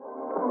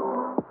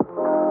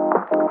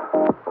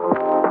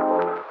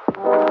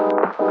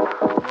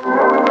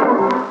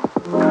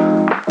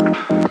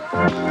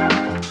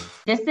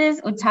This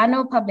is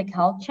Utano Public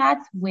Health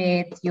Chats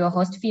with your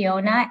host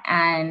Fiona,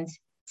 and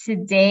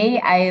today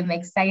I am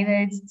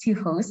excited to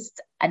host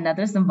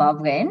another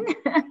Zimbabwean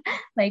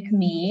like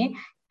me,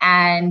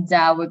 and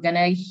we're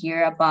gonna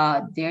hear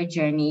about their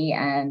journey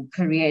and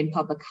career in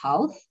public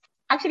health.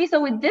 Actually,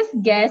 so with this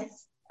guest,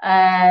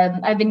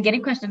 I've been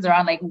getting questions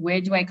around like,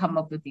 where do I come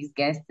up with these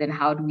guests and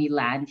how do we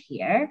land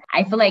here?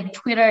 I feel like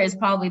Twitter is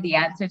probably the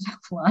answer to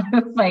a lot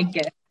of my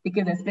guests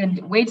because I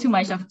spend way too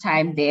much of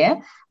time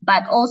there.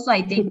 But also,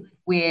 I think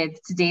with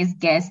today's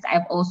guest,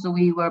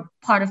 we were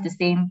part of the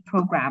same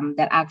program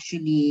that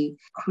actually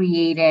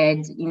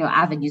created,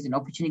 avenues and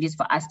opportunities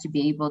for us to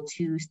be able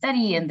to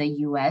study in the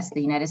US,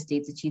 the United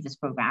States Achievers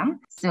Program.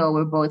 So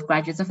we're both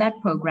graduates of that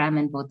program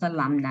and both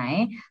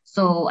alumni.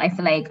 So I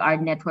feel like our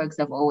networks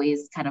have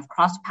always kind of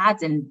crossed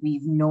paths and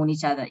we've known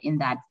each other in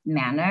that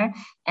manner.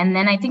 And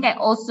then I think I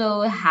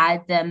also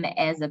had them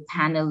as a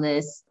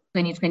panelist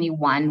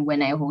 2021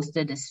 when I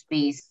hosted a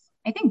space.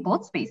 I think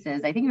both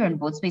spaces. I think we were in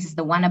both spaces.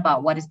 The one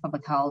about what is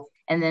public health,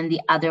 and then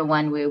the other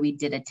one where we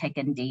did a tech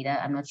and data.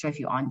 I'm not sure if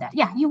you're on that.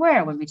 Yeah, you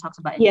were when we talked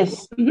about it.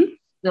 Yes. Mm-hmm.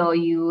 So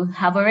you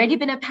have already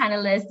been a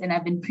panelist and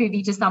I've been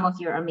privy to some of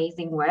your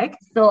amazing work.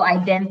 So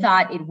I then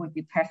thought it would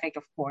be perfect,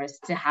 of course,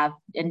 to have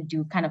and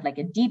do kind of like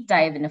a deep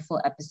dive in a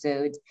full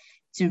episode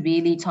to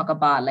really talk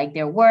about like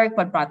their work,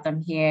 what brought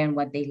them here and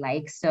what they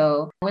like.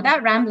 So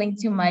without rambling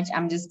too much,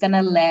 I'm just going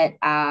to let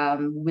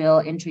Will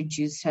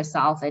introduce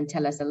herself and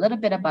tell us a little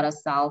bit about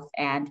herself.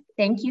 And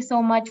thank you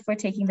so much for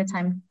taking the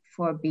time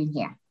for being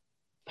here.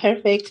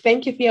 Perfect.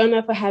 Thank you,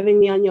 Fiona, for having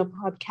me on your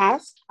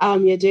podcast.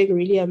 You're doing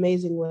really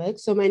amazing work.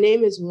 So my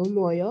name is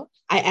Moyo.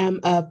 I am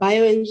a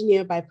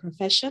bioengineer by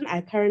profession.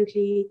 I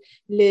currently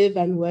live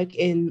and work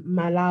in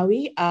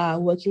Malawi,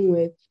 working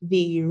with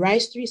the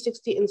RISE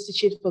 360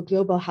 Institute for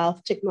Global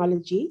Health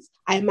Technologies.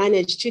 I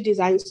manage 2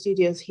 design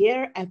studios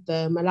here at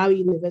the Malawi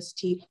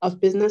University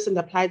of Business and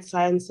Applied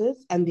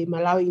Sciences and the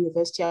Malawi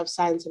University of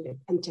Science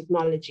and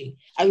Technology.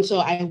 And so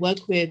I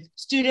work with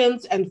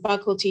students and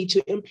faculty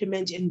to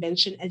implement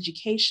invention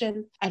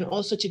education and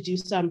also to do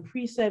some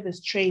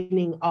pre-service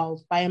training of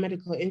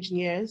biomedical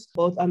engineers,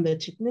 both on the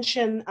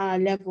technician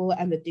level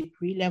and the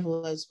degree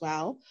level as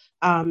well,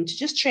 to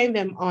just train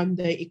them on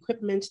the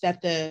equipment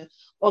that the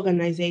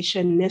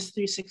organization NEST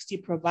 360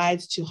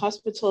 provides to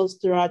hospitals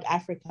throughout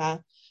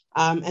Africa.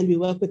 And we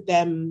work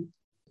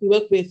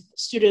with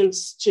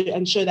students to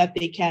ensure that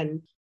they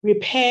can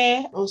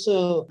repair,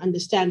 also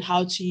understand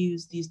how to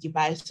use these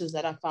devices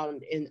that are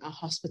found in a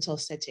hospital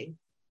setting.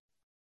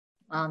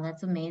 Wow,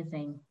 that's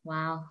amazing.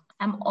 Wow.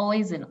 I'm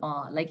always in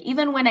awe. Like,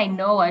 even when I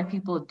know what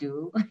people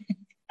do,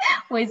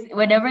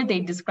 whenever they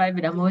describe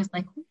it, I'm always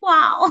like,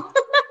 wow,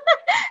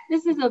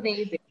 this is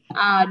amazing.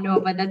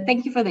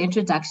 Thank you for the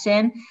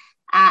introduction.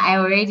 I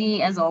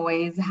already, as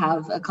always,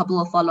 have a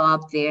couple of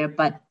follow-up there,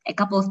 but a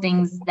couple of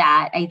things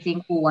that I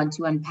think we'll want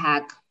to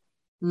unpack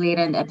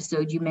later in the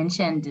episode. You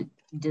mentioned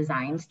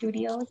design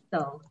studios,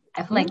 so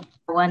I feel like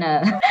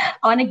I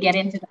wanna get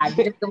into that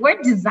because the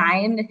word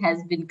design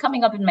has been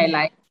coming up in my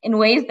life in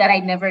ways that I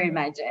never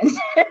imagined.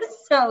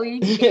 So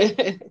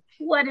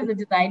what is a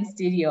design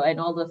studio and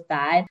all of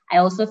that? I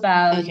also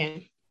found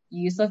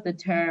use of the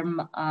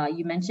term.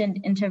 You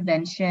mentioned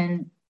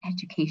intervention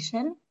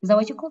education. Is that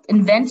what you called?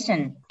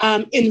 Invention.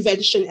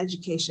 Invention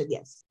education,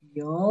 yes.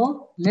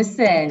 Yo,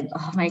 listen.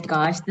 Oh my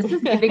gosh, this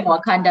is giving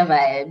Wakanda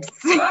vibes.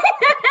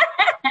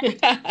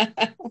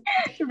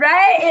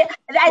 Right?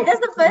 That's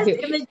the first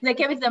image that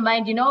came into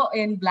mind.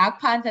 In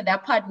Black Panther,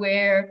 that part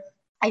where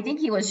I think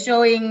he was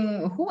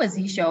showing, who was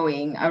he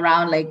showing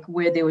around, like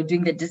where they were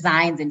doing the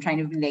designs and trying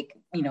to be like,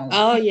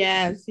 Oh,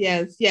 yes.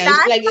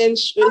 Like in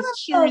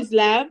Shuri's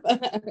lab.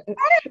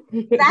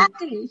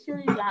 Exactly,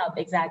 Shuri's lab,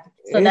 exactly.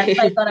 So that's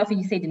why I thought of when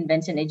you said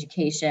invention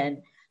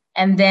education.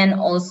 And then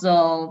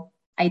also,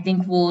 I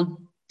think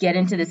we'll get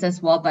into this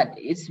as well, but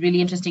it's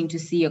really interesting to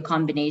see a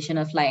combination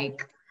of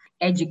like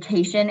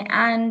education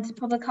and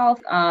public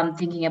health,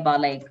 thinking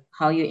about like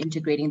how you're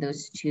integrating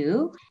those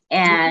two.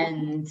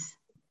 And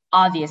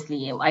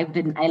obviously,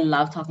 I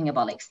love talking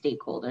about like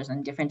stakeholders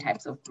and different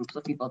types of groups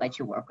of people that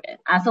you work with.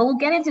 So we'll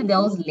get into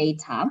those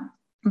later.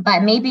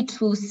 But maybe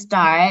to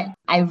start,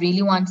 I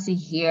really want to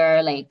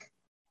hear, like,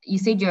 you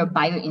said you're a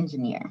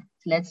bioengineer.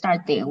 Let's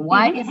start there.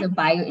 What is a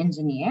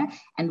bioengineer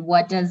and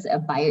what does a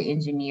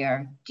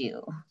bioengineer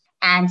do?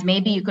 And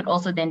maybe you could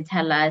also then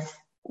tell us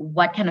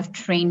what kind of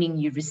training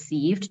you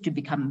received to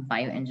become a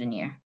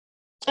bioengineer.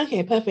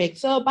 Okay, perfect.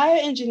 So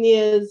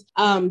bioengineers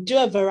do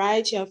a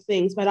variety of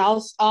things, but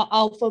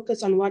I'll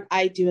focus on what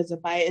I do as a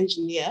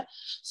bioengineer.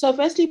 So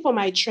firstly, for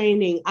my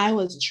training, I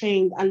was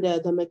trained under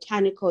the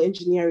mechanical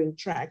engineering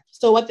track.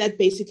 So what that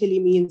basically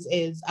means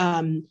is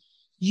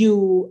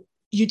you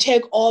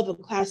take all the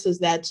classes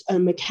that a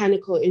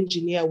mechanical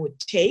engineer would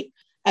take.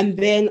 And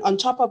then on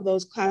top of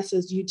those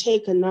classes, you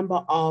take a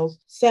number of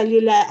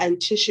cellular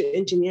and tissue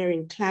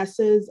engineering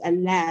classes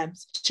and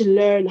labs to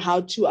learn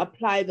how to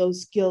apply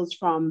those skills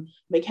from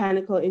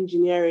mechanical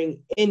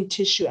engineering in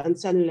tissue and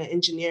cellular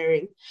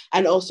engineering,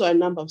 and also a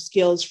number of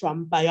skills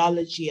from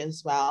biology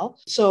as well.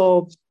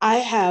 So I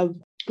have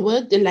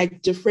worked in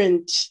like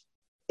different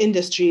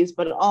industries,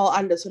 but all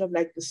under sort of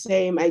like the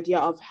same idea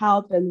of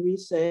health and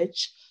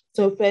research.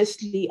 So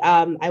firstly,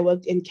 I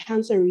worked in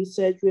cancer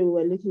research where we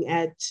were looking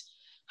at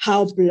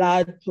how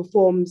blood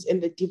performs in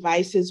the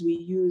devices we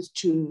use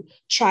to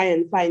try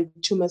and find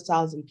tumor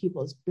cells in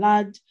people's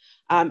blood.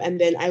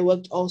 And then I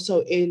worked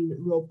also in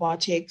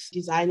robotics,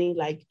 designing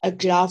like a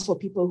glove for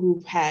people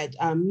who've had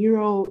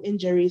neuro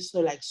injuries, so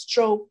like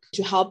stroke,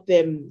 to help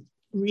them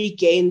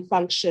regain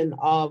function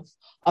of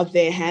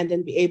their hand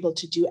and be able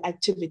to do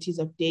activities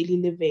of daily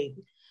living,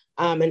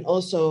 and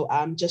also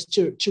just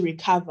to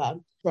recover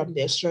from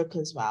their stroke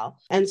as well.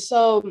 And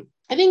so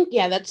I think,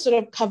 yeah, that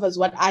sort of covers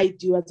what I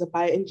do as a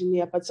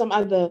bioengineer, but some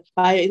other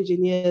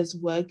bioengineers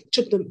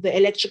took the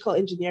electrical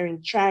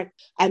engineering track,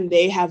 and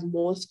they have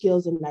more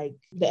skills in like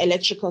the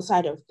electrical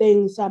side of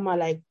things. Some are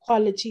like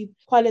quality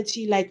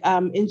like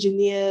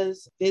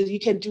engineers. You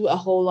can do a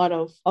whole lot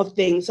of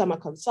things. Some are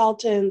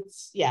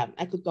consultants. Yeah,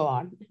 I could go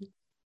on.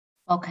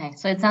 Okay,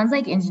 so it sounds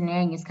like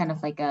engineering is kind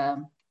of like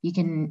you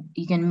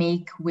can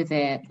make with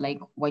it like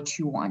what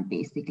you want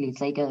basically.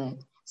 It's like a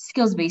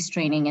skills-based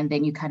training, and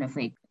then you kind of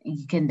like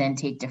you can then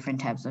take different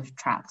types of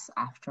tracks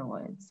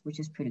afterwards, which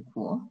is pretty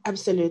cool.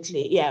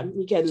 Absolutely. Yeah.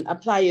 You can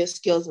apply your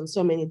skills in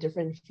so many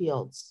different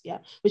fields. Yeah.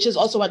 Which is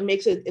also what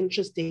makes it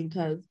interesting,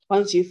 because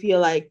once you feel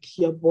like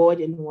you're bored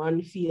in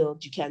one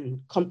field, you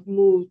can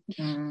move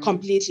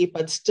completely,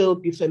 but still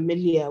be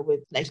familiar with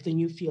like the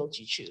new field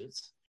you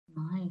choose.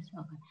 Nice.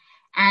 Okay.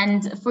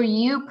 And for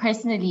you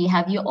personally,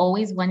 have you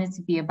always wanted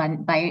to be a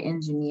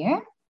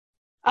bioengineer?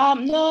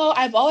 No,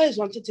 I've always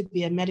wanted to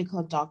be a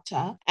medical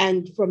doctor,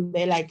 and from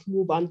there, like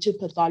move on to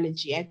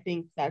pathology. I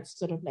think that's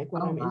sort of like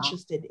what I'm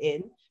interested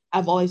in.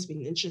 I've always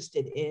been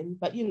interested in,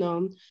 but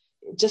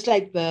just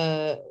like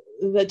the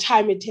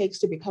time it takes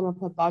to become a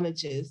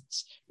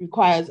pathologist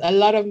requires a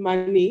lot of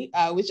money,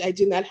 which I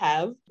do not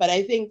have. But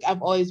I think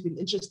I've always been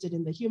interested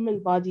in the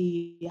human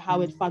body, how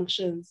it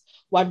functions,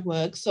 what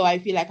works. So I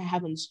feel like I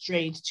haven't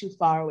strayed too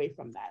far away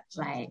from that.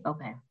 Right.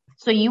 Okay.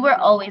 So you were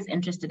always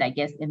interested, I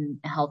guess, in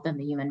health and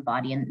the human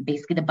body and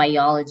basically the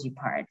biology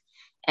part.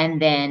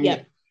 And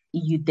then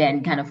you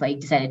then kind of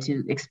like decided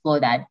to explore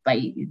that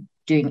by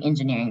doing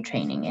engineering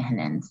training and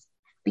then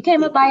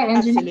became a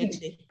bioengineer.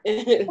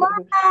 Absolutely.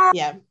 Wow.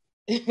 Yeah.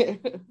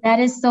 That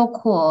is so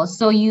cool.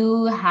 So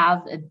you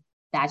have a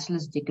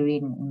bachelor's degree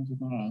in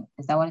engineering.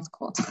 Is that what it's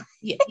called?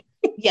 Yeah.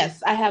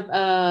 Yes, I have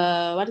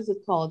what is it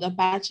called? A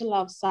Bachelor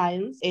of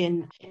Science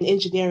in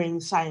Engineering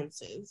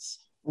Sciences.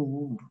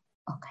 Ooh,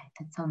 okay,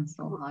 that sounds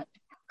so hot.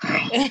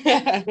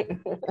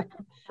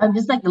 I'm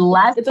just like the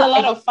last. It's a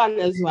lot of fun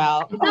as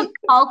well. It's a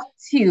Calc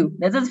 2.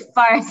 That's as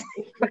far as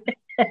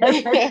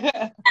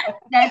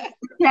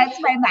that's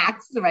my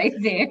max right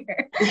there.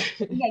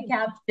 I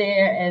capped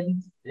there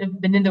and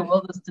I've been in the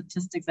world of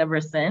statistics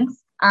ever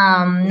since.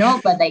 No,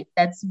 but like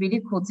that's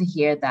really cool to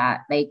hear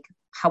that. Like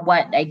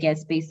what I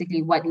guess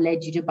basically what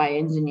led you to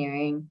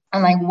bioengineering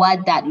and like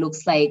what that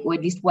looks like, or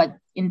at least what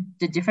in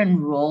the different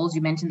roles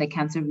you mentioned, the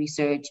cancer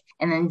research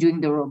and then doing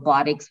the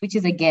robotics, which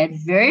is again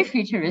very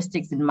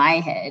futuristic in my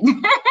head.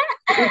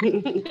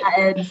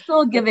 And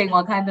still giving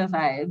all kind of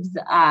vibes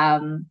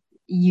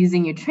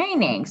using your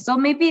training. So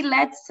maybe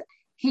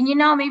can you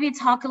now maybe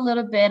talk a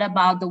little bit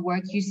about the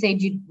work you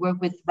said you work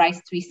with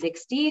Rice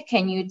 360?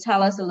 Can you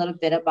tell us a little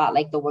bit about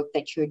like the work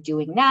that you're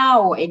doing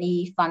now or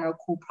any fun or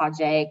cool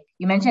project?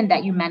 You mentioned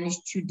that you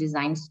managed to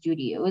design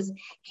studios.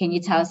 Can you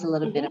tell us a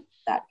little bit about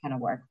that kind of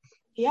work?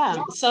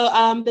 Yeah. So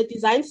the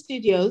design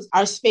studios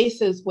are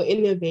spaces for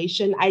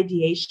innovation,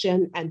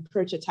 ideation, and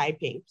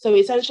prototyping. So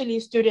essentially,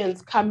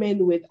 students come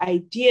in with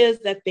ideas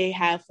that they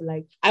have,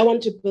 like, I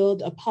want to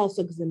build a pulse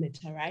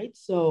oximeter, right?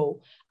 So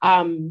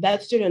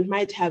that student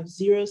might have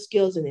zero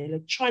skills in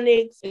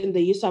electronics, in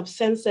the use of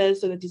sensors.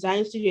 So the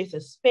design studio is a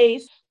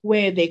space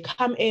where they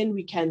come in,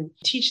 we can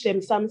teach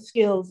them some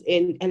skills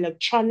in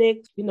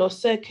electronics,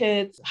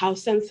 circuits, how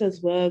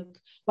sensors work,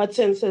 what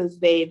sensors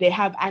they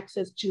have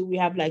access to. We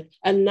have like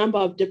a number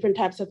of different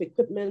types of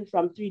equipment,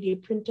 from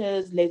 3D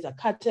printers, laser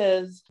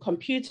cutters,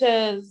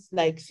 computers,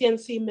 like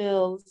CNC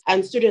mills,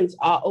 and students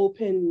are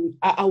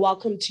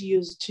welcome to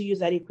use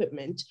that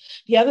equipment.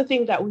 The other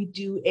thing that we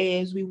do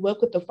is we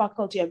work with the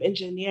Faculty of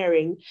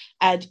Engineering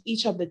at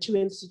each of the two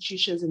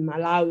institutions in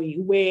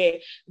Malawi, where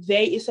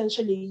they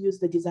essentially use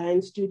the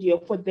design studio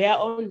for their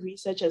own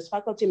research as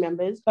faculty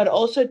members, but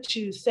also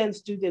to send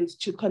students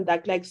to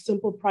conduct like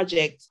simple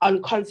projects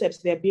on concepts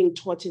they're being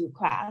taught in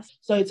class.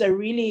 So it's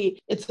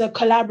a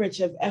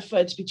collaborative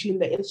effort between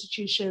the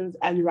institutions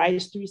and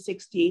Rice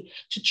 360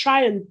 to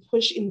try and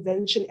push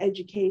invention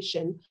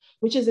education,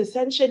 which is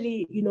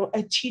essentially,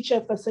 a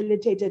teacher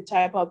facilitated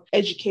type of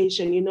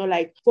education.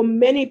 Like for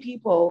many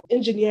people,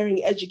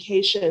 engineering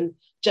education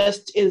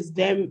just is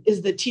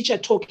the teacher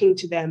talking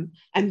to them,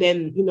 and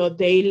then,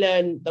 they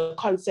learn the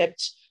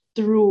concept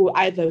through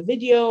either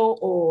video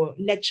or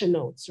lecture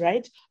notes,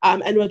 right?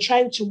 And we're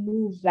trying to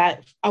move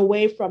that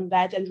away from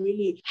that and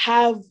really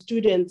have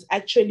students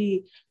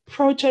actually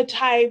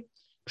prototype,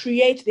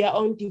 create their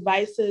own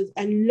devices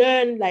and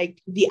learn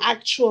like the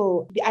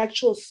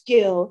actual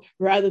skill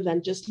rather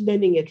than just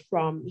learning it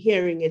from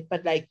hearing it,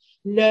 but like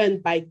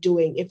learn by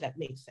doing, if that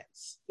makes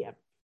sense. Yeah.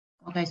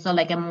 Okay, so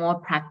like a more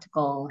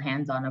practical,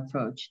 hands-on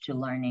approach to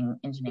learning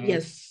engineering.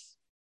 Yes.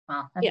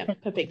 Wow, Yeah,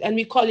 perfect. And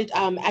we call it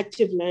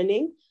active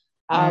learning,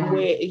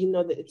 where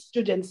it's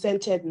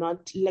student-centered,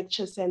 not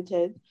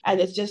lecture-centered,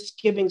 and it's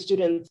just giving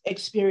students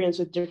experience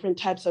with different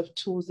types of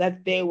tools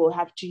that they will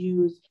have to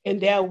use in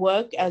their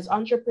work as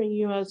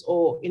entrepreneurs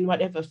or in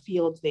whatever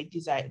field they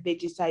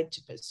decide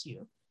to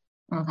pursue.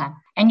 Okay.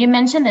 And you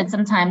mentioned that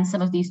sometimes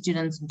some of these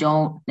students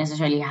don't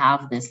necessarily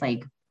have this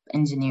like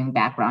engineering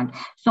background.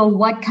 So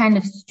what kind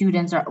of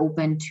students are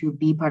open to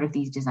be part of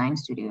these design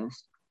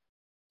studios?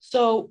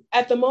 So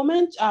at the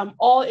moment,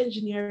 all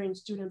engineering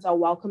students are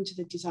welcome to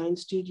the design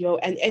studio,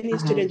 and any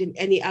student in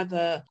any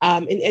other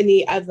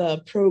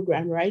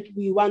program, right?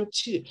 We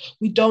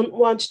don't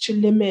want to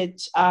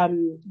limit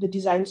the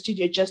design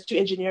studio just to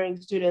engineering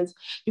students,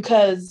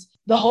 because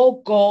the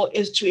whole goal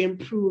is to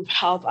improve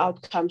health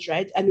outcomes,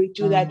 right? And we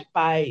do that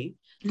by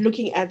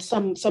looking at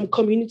some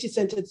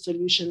community-centered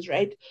solutions,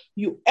 right?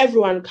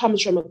 Everyone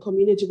comes from a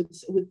community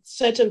with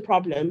certain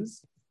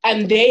problems,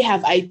 and they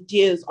have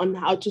ideas on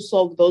how to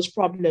solve those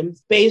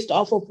problems based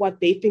off of what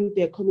they think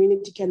their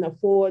community can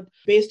afford,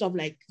 based off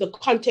like the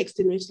context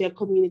in which their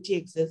community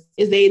exists.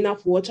 Is there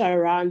enough water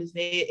around? Is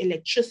there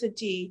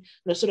electricity?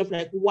 Sort of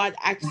like what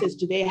access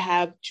do they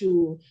have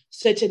to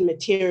certain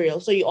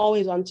materials? So you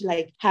always want to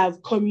like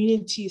have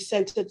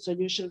community-centered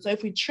solutions. So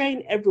if we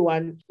train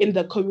everyone in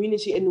the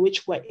community in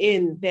which we're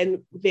in,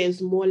 then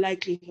there's more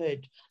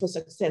likelihood for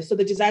success. So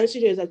the design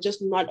studios are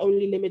just not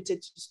only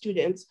limited to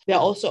students, they're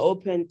also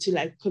open to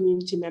like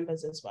community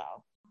members as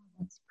well.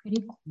 That's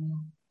pretty cool.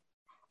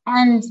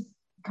 And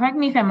correct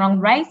me if I'm wrong,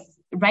 Rice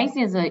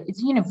is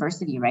it's a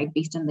university, right?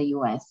 Based in the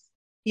US.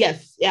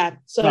 Yes, yeah.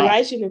 So right.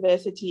 Rice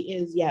University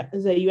is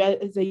a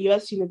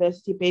US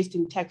university based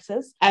in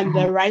Texas, and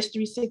the Rice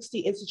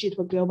 360 Institute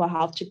for Global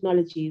Health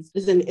Technologies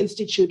is an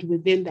institute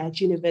within that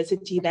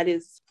university that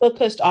is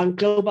focused on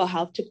global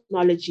health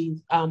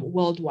technologies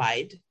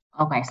worldwide.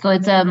 Okay, so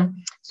it's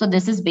so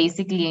this is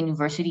basically a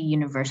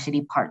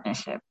university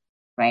partnership,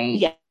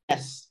 right?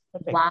 Yes.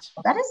 Perfect. Wow,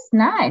 that is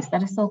nice.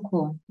 That is so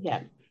cool.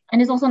 Yeah.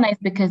 And it's also nice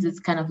because it's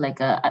kind of like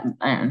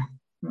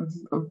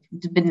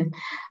been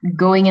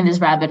going in this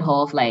rabbit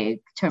hole of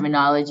like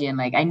terminology, and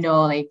like I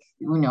know like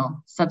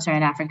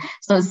sub-Saharan Africa,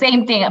 so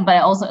same thing,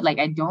 but also like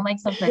I don't like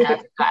sub-Saharan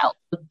Africa, I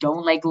also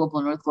don't like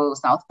global north, global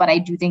south, but I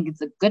do think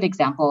it's a good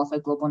example of a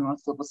global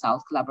north, global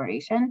south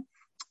collaboration.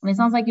 And it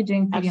sounds like you're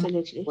doing pretty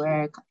much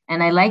work.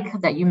 And I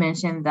like that you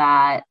mentioned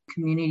that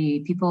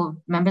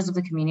members of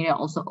the community are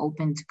also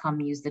open to come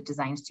use the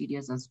design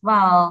studios as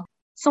well.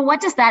 So what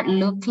does that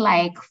look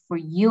like for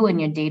you in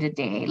your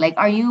day-to-day? Like,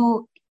 are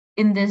you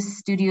in the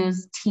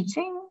studios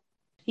teaching?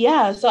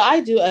 Yeah, so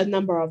I do a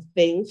number of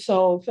things.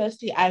 So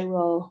firstly, I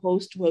will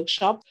host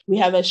workshops. We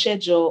have a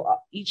schedule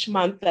each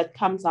month that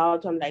comes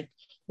out on like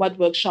what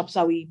workshops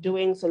are we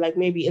doing? So like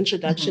maybe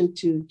introduction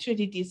to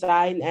 2D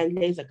design and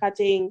laser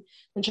cutting,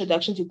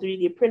 introduction to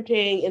 3D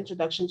printing,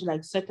 introduction to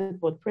like circuit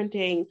board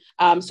printing.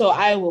 So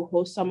I will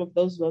host some of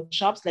those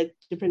workshops, like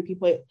different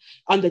people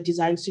on the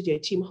design studio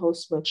team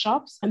host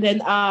workshops. And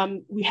then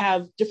we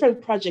have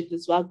different projects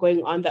as well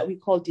going on that we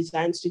call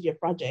design studio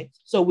projects.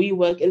 So we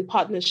work in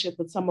partnership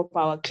with some of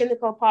our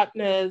clinical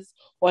partners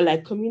or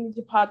like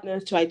community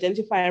partners to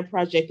identify a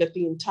project that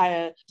the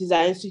entire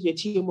design studio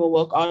team will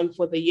work on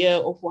for the year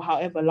or for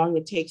however long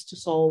it takes to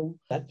solve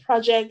that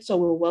project. So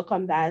we'll work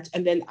on that.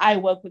 And then I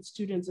work with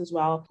students as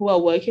well who are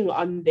working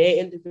on their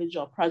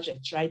individual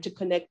projects, right? To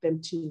connect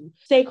them to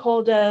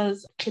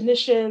stakeholders,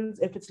 clinicians,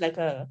 if it's like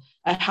a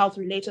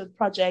health-related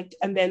project.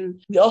 And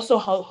then we also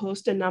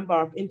host a number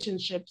of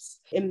internships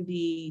in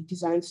the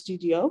design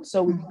studio.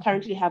 So we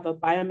currently have a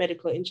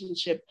biomedical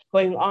internship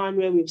going on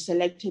where we've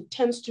selected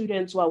 10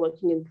 students who are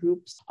working in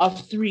groups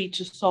of 3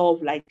 to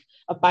solve like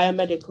a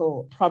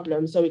biomedical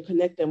problem. So we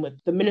connect them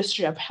with the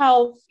Ministry of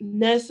Health,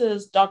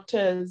 nurses,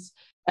 doctors,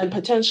 and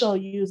potential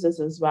users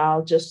as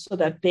well, just so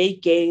that they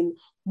gain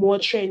more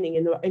training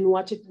in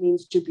what it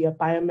means to be a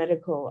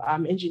biomedical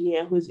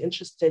engineer who's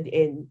interested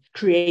in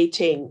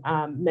creating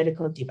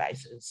medical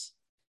devices.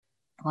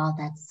 Wow,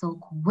 that's so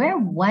cool. Where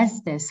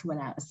was this when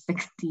I was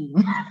 16?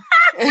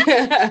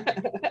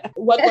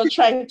 What we're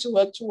trying to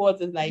work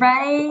towards is like,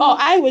 right? Oh,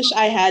 I wish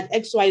I had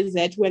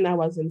XYZ when I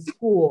was in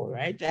school,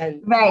 right?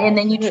 And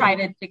then you try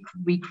to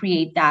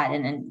recreate that.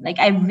 And then like,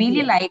 I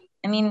really like,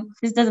 I mean,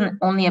 this doesn't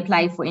only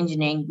apply for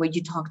engineering, where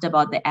you talked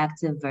about the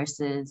active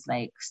versus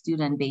like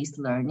student-based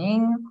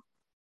learning,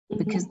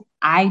 because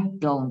I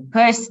don't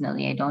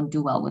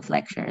do well with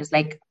lectures.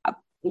 Like,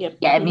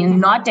 I mean,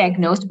 not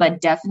diagnosed,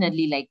 but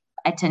definitely like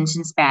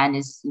attention span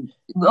is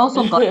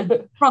also got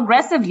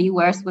progressively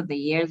worse with the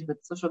years with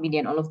social media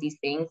and all of these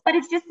things. But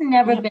it's just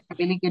never been a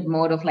really good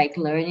mode of like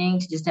learning,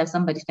 to just have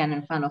somebody stand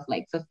in front of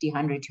like 50,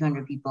 100,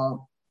 200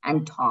 people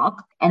and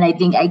talk. And I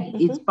think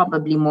it's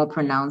probably more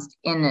pronounced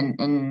in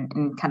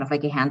kind of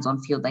like a hands-on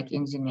field like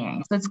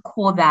engineering. So it's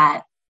cool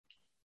that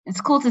it's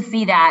cool to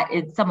see that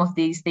it's some of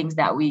these things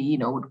that we,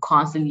 would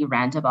constantly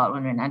rant about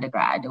when we're in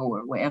undergrad or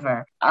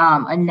wherever,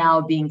 are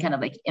now being kind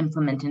of like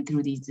implemented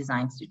through these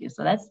design studios.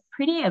 So that's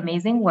pretty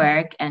amazing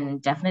work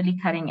and definitely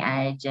cutting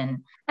edge.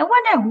 And I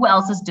wonder who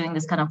else is doing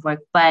this kind of work.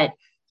 But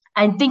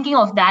I'm thinking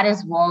of that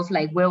as well. So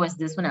like, where was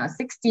this when I was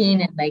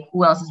 16? And like,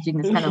 who else is doing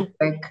this kind of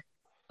work?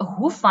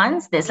 Who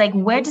funds this? Like,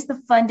 where does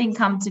the funding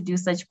come to do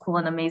such cool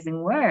and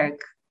amazing work?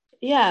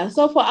 Yeah,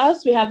 so for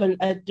us, we have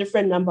a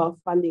different number of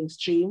funding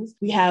streams.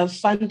 We have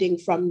funding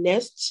from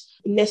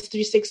Nest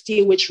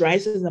 360, which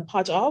RISE is a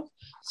part of.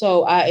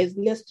 So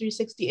Nest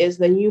 360 is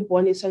the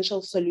Newborn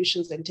Essential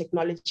Solutions and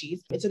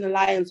Technologies. It's an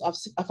alliance of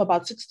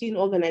about 16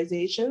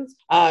 organizations,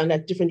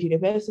 like different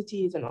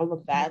universities and all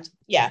of that.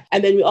 Yeah.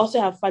 And then we also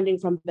have funding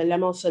from the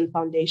Lemelson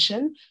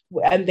Foundation,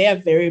 and they are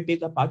very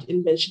big about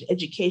invention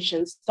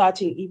education,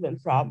 starting even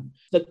from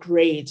the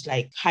grades,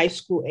 like high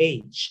school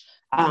age.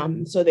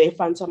 So they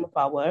fund some of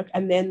our work.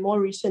 And then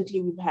more recently,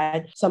 we've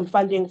had some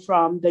funding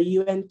from the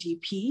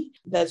UNDP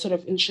that's sort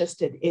of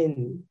interested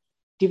in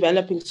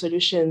developing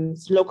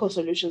local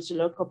solutions to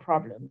local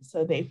problems.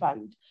 So they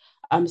fund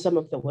some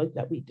of the work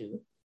that we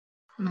do.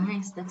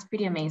 Nice. That's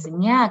pretty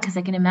amazing. Yeah, because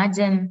I can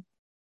imagine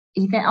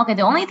even, okay,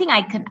 the only thing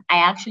I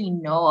actually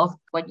know of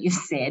what you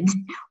said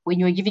when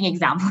you were giving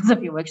examples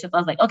of your workshops, I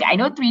was like, okay, I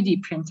know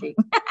 3D printing.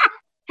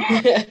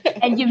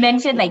 And you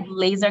mentioned like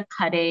laser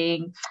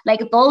cutting, like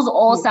those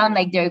all sound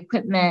like their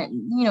equipment.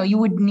 You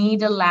would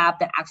need a lab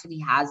that actually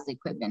has the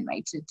equipment,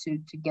 right,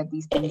 to get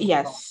these things.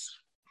 Yes.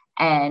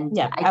 And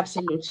yeah,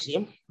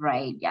 absolutely.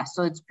 Right. Yeah.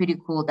 So it's pretty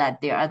cool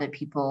that there are other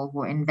people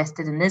who are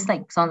invested in this,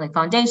 like some like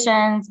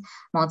foundations,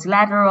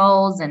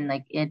 multilaterals, and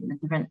like a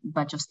different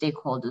bunch of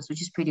stakeholders,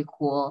 which is pretty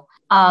cool.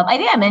 I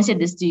think I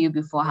mentioned this to you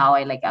before, how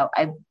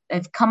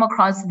I've come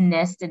across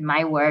Nest in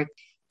my work,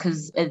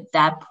 because at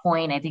that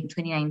point, I think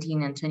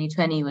 2019 and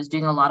 2020 was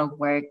doing a lot of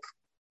work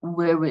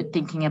where we're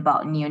thinking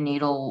about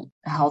neonatal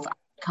health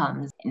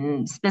outcomes,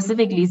 and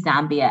specifically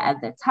Zambia at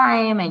the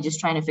time, and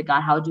just trying to figure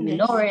out how do we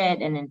lower it,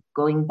 and then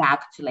going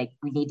back to like,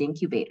 we need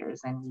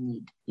incubators and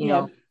we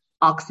need,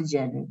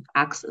 oxygen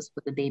access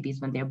for the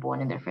babies when they're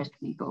born in their first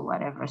week or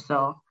whatever.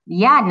 So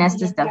yeah,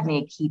 Nest is definitely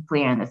a key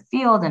player in the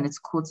field, and it's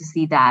cool to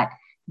see that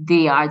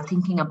they are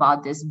thinking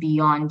about this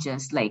beyond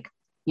just like,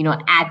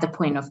 at the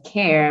point of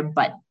care,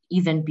 but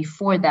even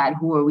before that,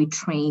 who are we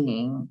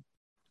training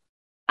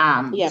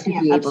to be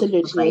able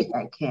to provide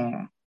that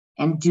care?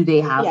 And do they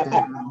have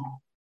them?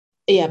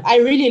 Yeah, I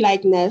really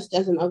like Nest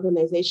as an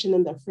organization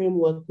and the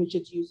framework which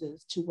it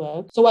uses to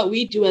work. So what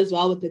we do as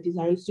well with the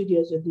design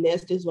studios with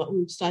Nest is what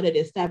we've started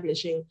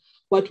establishing,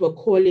 what we're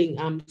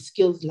calling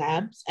skills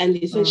labs. And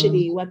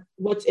essentially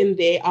what's in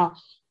there are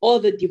all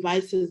the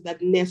devices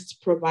that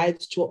Nest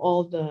provides to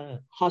all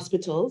the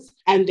hospitals,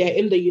 and they're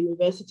in the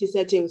university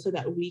setting so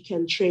that we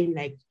can train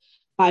like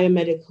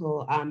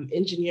biomedical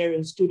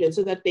engineering students,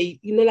 so that they,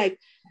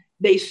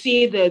 they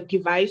see the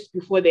device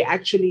before they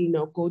actually,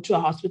 go to a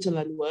hospital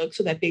and work,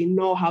 so that they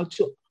know how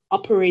to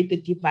operate the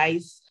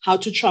device, how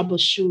to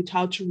troubleshoot,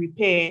 how to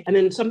repair. And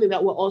then something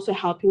that we're also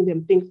helping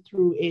them think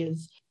through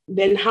is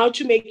then how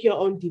to make your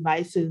own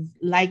devices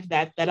like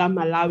that are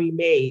Malawi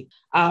made.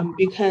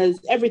 Because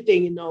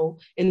everything,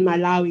 in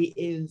Malawi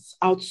is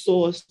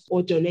outsourced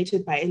or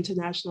donated by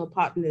international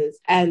partners.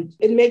 And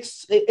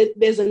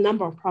there's a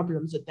number of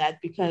problems with that,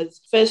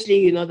 because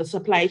firstly, the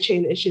supply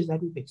chain issues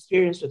that we've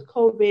experienced with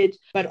COVID,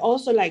 but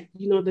also like,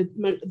 the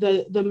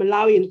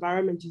Malawi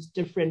environment is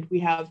different. We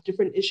have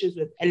different issues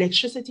with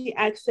electricity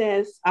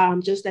access,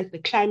 just like the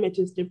climate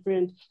is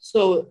different.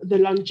 So the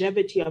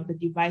longevity of the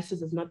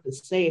devices is not the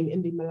same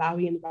in the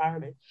Malawi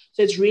environment.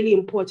 So it's really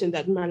important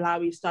that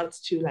Malawi starts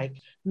to like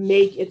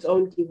make its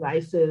own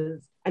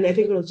devices. And I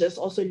think it will just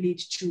also lead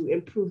to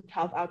improved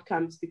health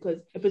outcomes, because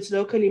if it's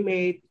locally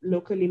made,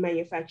 locally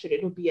manufactured,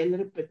 it will be a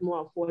little bit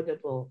more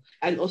affordable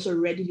and also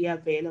readily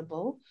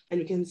available. And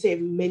we can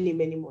save many,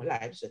 many more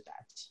lives with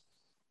that.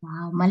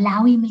 Wow,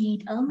 Malawi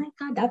made. Oh my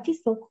God, that'd be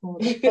so cool.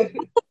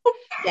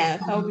 Yeah,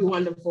 that would be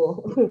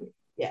wonderful.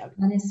 Yeah.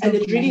 And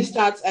it really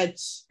starts at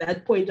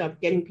that point of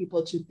getting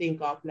people to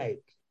think of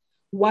like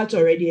what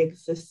already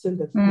exists in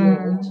the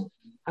field.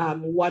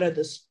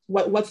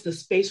 What's the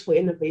space for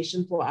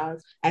innovation for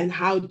us, and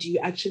how do you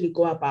actually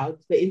go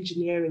about the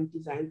engineering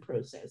design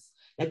process?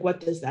 Like, what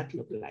does that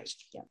look like?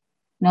 Yeah.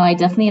 No, I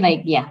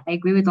definitely I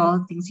agree with all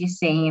the things you're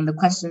saying, and the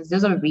questions.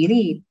 Those are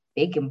really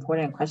big,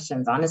 important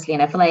questions, honestly.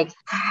 And I feel like,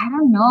 I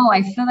don't know,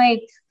 I feel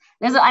like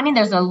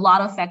there's a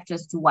lot of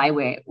factors to why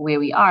we're where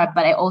we are,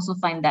 but I also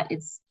find that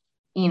it's,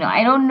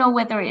 I don't know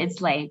whether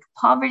it's like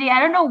poverty. I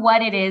don't know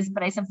what it is,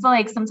 but I feel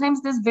like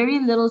sometimes there's very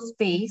little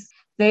space,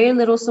 very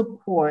little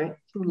support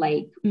to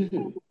like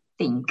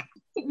think,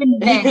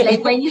 invent.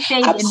 Like when you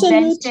say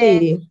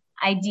invention,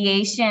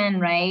 ideation,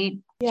 right?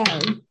 Yeah.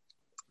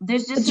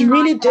 There's just it's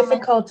really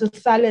difficult to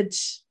sell it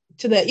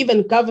to the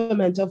even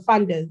government or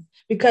funders,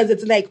 because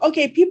it's like,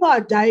 okay, people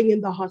are dying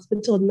in the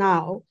hospital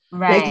now.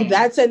 Right. Like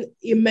that's an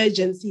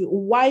emergency.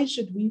 Why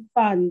should we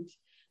fund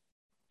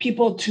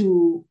people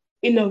to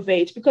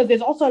innovate, because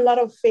there's also a lot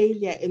of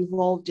failure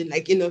involved in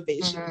like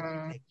innovation.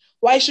 Like,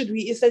 why should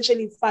we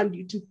essentially fund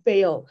you to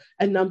fail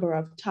a number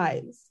of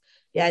times?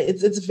 Yeah,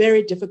 it's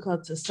very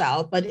difficult to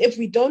sell. But if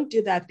we don't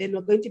do that, then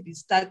we're going to be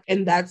stuck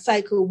in that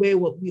cycle where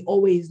we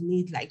always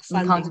need like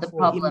Encounter funding the for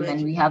problem and we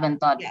emerging. haven't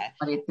thought Yeah,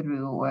 it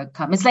through or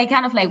come. It's like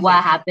kind of like what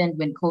exactly. happened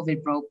when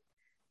COVID broke,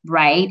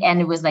 right?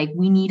 And it was like,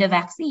 we need a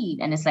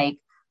vaccine. And it's like,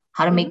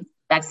 how to make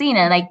vaccine.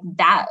 And like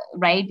that,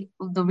 right?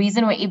 The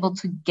reason we're able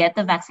to get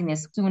the vaccine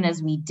as soon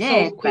as we So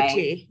did, right,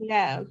 quickly.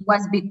 Yeah.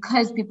 was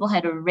because people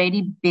had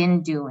already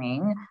been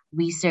doing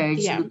research,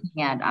 Yeah.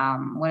 looking at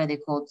what are they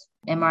called?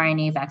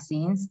 mRNA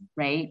vaccines,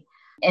 right?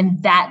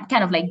 And that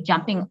kind of like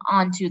jumping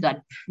onto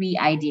that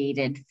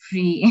pre-ideated,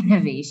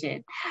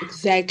 pre-innovation,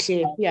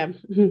 Exactly. Yeah.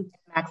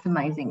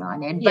 maximizing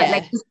on it. But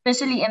like Yeah.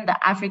 especially in the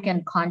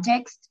African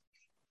context,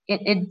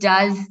 it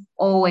does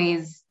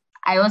always,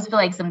 I always feel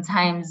like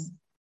sometimes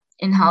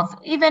in health,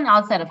 even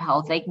outside of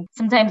health, like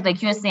sometimes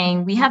like you're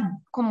saying, we have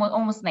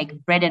almost like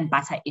bread and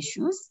butter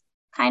issues.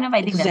 Kind of,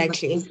 I think that's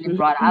what's Exactly. usually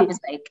brought up is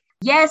like,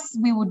 yes,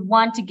 we would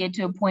want to get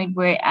to a point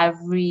where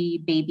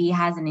every baby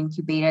has an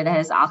incubator that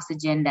has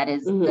oxygen, that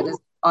is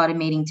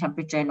automating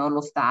temperature and all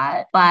of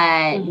that.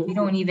 But we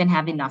don't even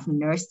have enough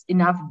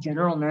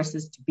general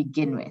nurses to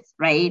begin with,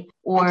 right?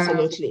 Or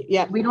Absolutely.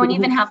 Yeah. we don't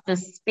even have the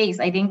space.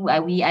 I think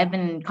I've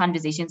been in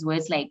conversations where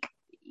it's like,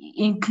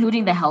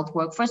 including the health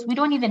workforce, we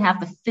don't even have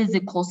the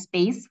physical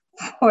space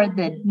for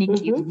the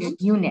NICU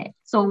unit.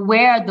 So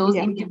where are those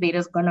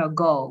incubators gonna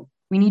go?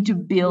 We need to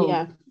build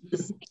the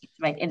space,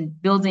 right?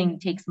 And building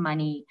takes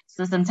money.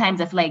 So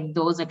sometimes I feel like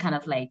those are kind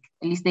of like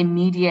at least the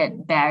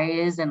immediate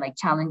barriers and like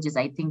challenges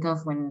I think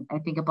of when I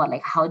think about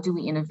like how do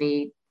we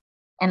innovate.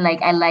 And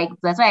like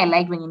that's why I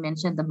like when you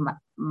mentioned the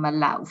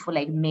Malawi for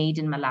like made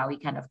in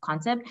Malawi kind of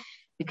concept,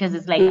 because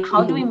it's like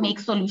how do we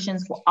make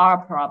solutions for our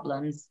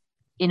problems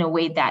in a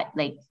way that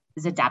like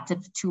is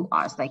adapted to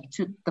us, like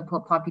to the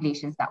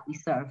populations that we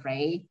serve,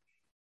 right?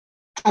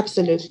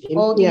 Absolutely.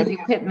 All these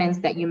equipments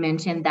that you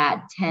mentioned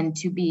that tend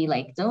to be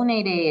like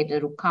donated,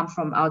 it'll come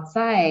from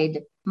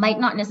outside, might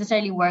not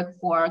necessarily work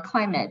for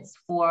climates,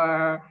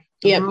 for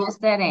rural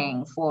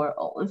setting, for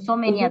so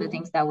many other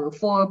things that will,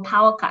 for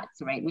power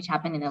cuts, right? Which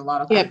happen in a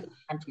lot of other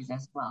countries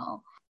as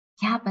well.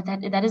 Yeah, but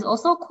that is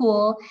also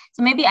cool.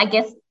 So maybe I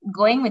guess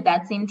going with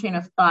that same train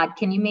of thought,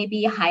 can you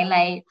maybe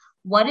highlight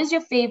what is your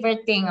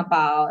favorite thing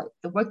about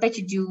the work that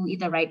you do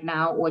either right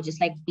now or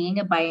just like being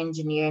a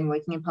bioengineer and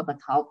working in public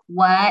health?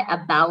 What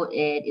about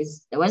it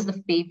what is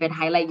the favorite,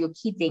 highlight your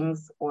key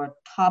things or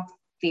top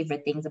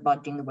favorite things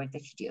about doing the work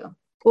that you do?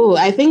 Oh,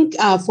 I think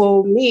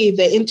for me,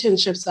 the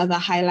internships are the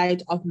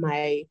highlight of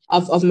my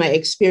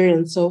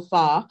experience so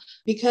far,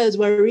 because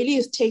we're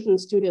really taking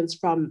students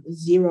from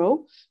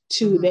zero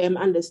to them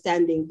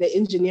understanding the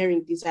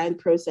engineering design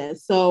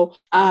process. So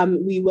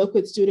we work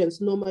with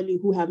students normally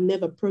who have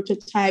never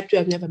prototyped, who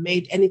have never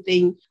made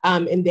anything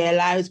in their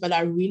lives, but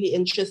are really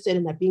interested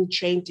and are being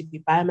trained to be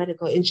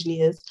biomedical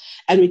engineers.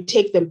 And we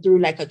take them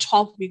through like a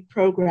 12-week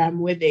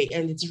program and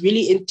it's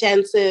really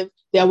intensive.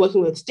 They're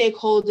working with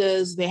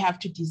stakeholders. They have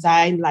to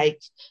design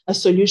like a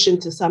solution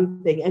to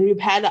something. And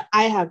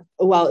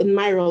in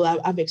my role,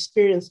 I've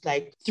experienced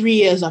like 3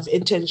 years of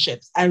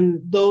internships.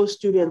 And those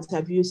students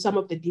have used some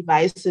of the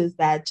devices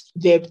that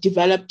they've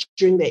developed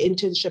during their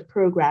internship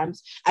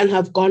programs and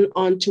have gone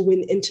on to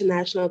win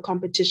international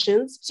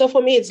competitions. So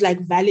for me, it's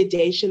like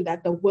validation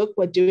that the work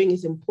we're doing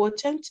is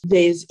important.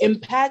 There's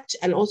impact,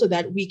 and also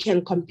that we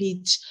can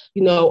compete,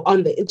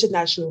 on the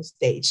international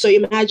stage. So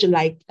imagine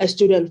like a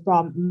student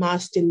from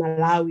Mast in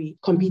Malawi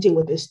competing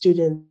with a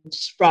student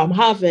from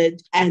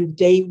Harvard, and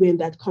they win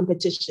that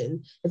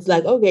competition. It's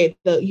like, okay,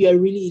 you're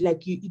really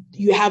like,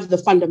 you have the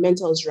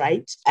fundamentals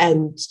right,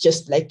 and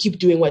just like keep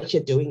doing what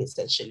you're doing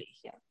essentially.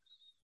 Yeah.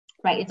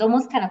 Right. It's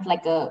almost kind of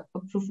like a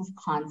proof of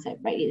concept,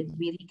 right? It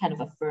really kind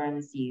of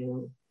affirms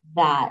you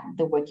that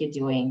the work you're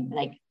doing,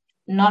 like,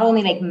 not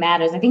only like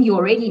matters. I think you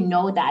already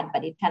know that,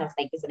 but it kind of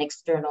like is an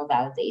external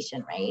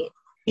validation, right?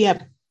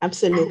 Yep,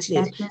 absolutely.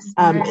 And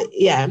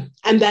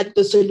that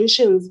the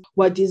solutions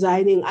we're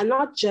designing are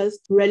not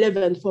just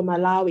relevant for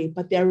Malawi,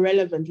 but they're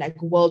relevant like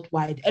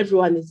worldwide.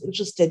 Everyone is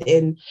interested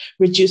in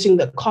reducing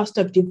the cost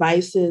of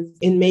devices,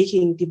 in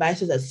making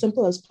devices as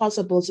simple as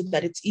possible so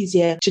that it's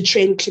easier to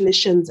train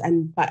clinicians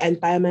and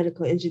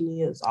biomedical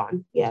engineers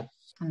on. Yeah.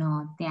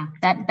 No, yeah,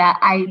 that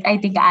I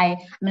think I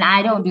mean,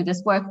 I don't do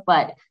this work,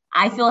 but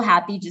I feel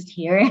happy just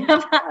hearing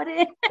about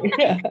it.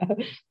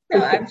 So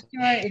I'm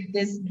sure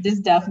this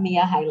definitely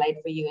a highlight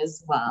for you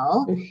as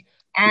well.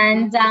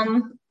 And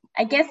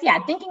I guess,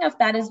 thinking of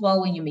that as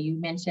well, when you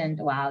mentioned,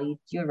 wow,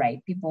 you're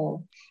right,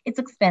 people, it's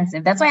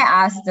expensive. That's why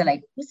I asked,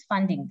 like, who's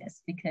funding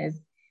this? Because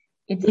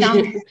it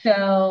sounds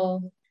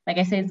so, like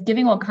I said, it's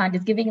giving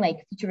it's giving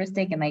like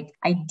futuristic and like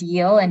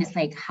ideal. And it's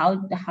like, how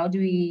do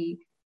we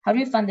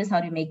fund this?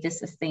 How do we make this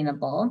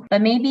sustainable?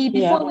 But maybe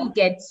before we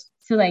get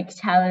to like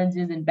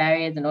challenges and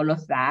barriers and all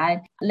of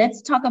that,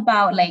 let's talk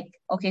about like,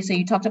 okay, so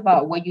you talked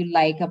about what you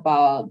like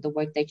about the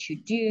work that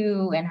you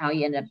do and how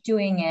you end up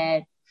doing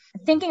it.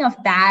 Thinking of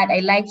that, I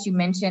liked you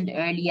mentioned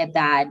earlier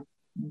that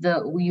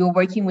you're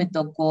working with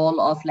the goal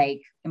of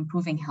like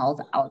improving health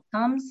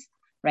outcomes,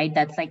 right?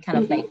 That's like kind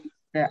of like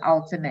the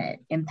ultimate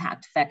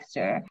impact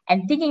factor.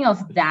 And thinking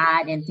of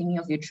that and thinking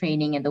of your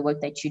training and the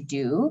work that you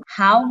do,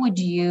 how would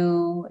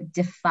you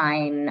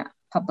define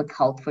public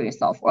health for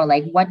yourself? Or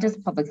like, what does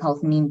public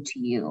health mean to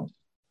you?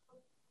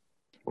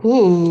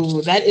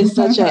 Ooh, that is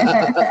such I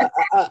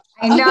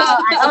know.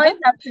 I always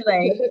have to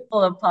like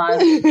pull a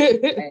pause.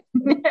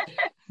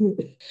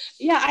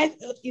 Yeah,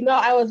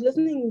 I was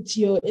listening to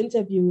your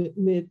interview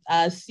with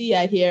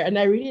Sia here, and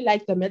I really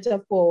like the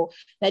metaphor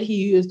that he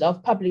used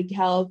of public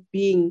health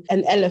being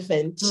an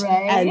elephant,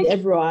 and Right.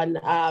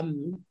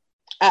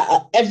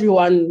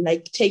 everyone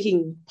like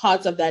taking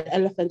parts of that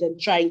elephant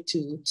and trying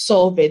to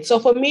solve it. So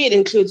for me, it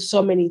includes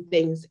so many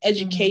things: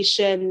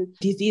 education,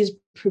 disease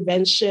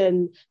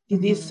prevention,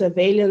 disease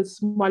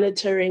surveillance,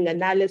 monitoring,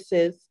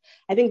 analysis.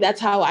 I think that's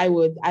how I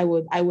would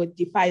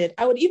define it.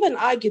 I would even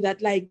argue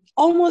that like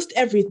almost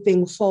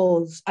everything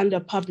falls under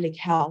public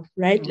health,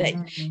 right? Like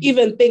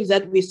even things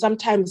that we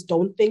sometimes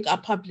don't think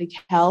are public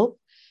health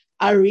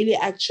are really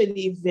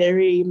actually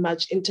very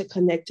much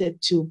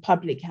interconnected to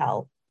public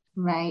health.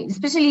 Right.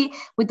 Especially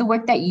with the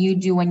work that you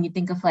do when you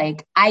think of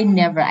like, I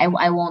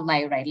won't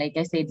lie, right? Like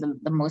I said,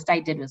 the most I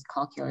did was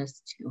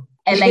calculus too.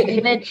 And like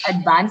even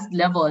advanced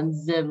level in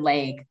Zim,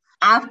 like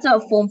after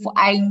Form 4,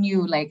 I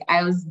knew like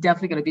I was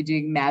definitely going to be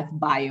doing math,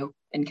 bio,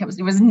 and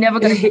chemistry. It was never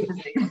going to be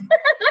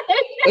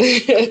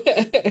physics.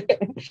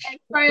 As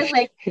far as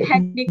like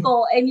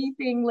technical,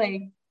 anything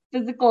like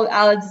physical,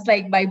 I was just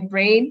like, my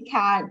brain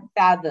can't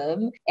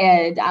fathom.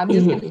 And I'm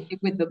just going to stick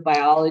with the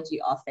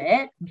biology of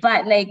it.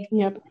 But like,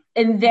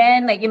 and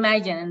then like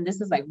imagine,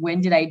 this is like, when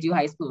did I do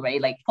high school,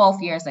 right? Like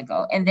 12 years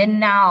ago. And then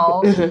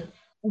now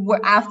we're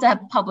after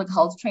public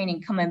health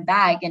training coming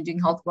back and doing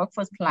health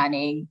workforce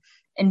planning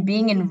and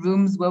being in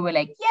rooms where we're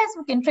like, yes,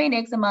 we can train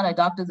X amount of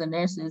doctors and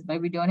nurses,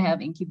 but we don't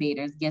have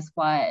incubators. Guess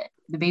what?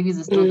 The babies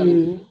are still going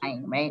to be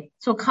dying, right?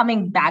 So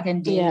coming back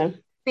and being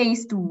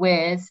faced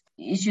with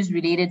issues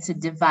related to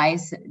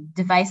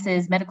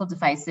devices, medical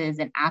devices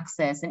and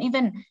access. And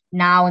even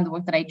now in the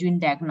work that I do in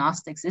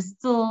diagnostics is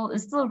still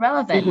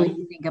relevant when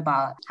you think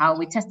about how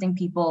we're testing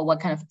people, what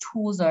kind of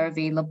tools are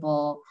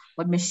available,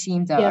 what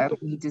machines are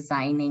we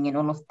designing and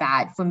all of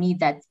that. For me,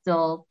 that's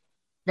still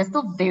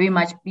very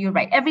much, you're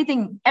right.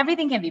 Everything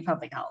can be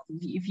public health.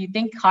 If you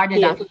think hard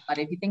enough about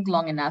it, if you think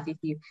long enough, if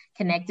you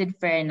connected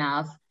fair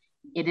enough,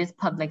 it is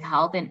public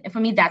health. And for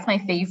me, that's my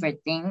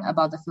favorite thing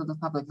about the field of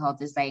public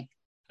health is like,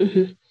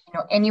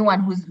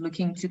 anyone who's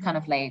looking to kind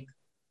of like,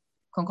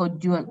 quote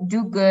unquote,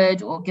 do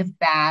good or give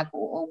back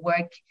or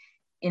work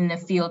in the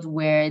field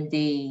where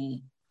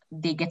they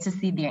get to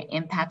see their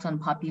impact on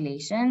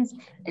populations,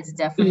 it's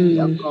definitely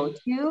a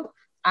go-to.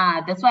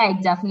 That's why I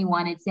definitely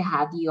wanted to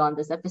have you on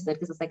this episode,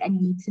 because it's like, I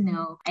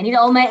need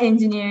all my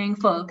engineering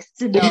folks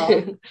to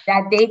know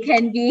that they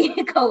can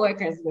be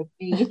co-workers with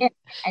me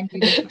and do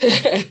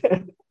this.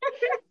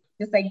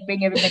 Just like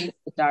bring everybody to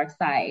the dark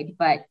side.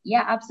 But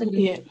yeah,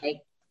 absolutely.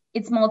 Like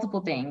it's multiple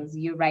things.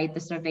 You're right.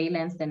 The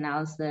surveillance, the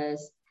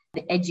analysis,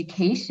 the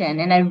education.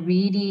 And I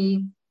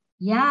really,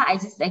 I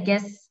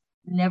guess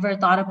never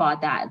thought about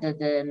that,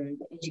 the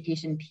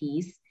education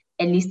piece,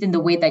 at least in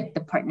the way that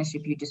the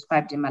partnership you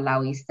described in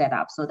Malawi is set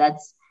up. So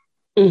that's,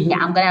 I'm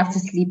going to have to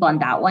sleep on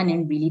that one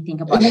and really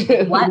think about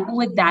like, what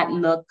would that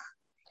look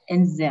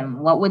in Zim?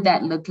 What would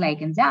that look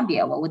like in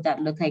Zambia? What would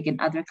that look like in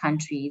other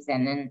countries?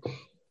 And then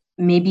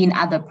maybe in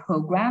other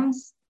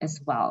programs as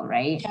well,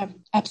 right? Yeah,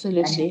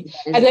 absolutely.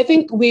 And I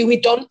think we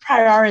don't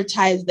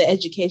prioritize the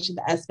education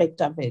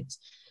aspect of it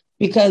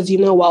because,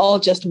 we're all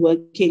just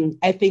working.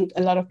 I think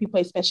a lot of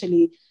people,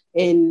 especially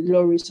in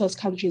low resource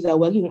countries, are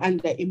working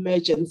under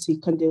emergency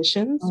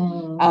conditions.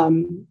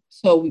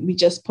 So we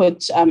just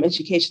put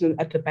education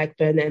at the back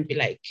burner and be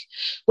like,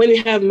 when we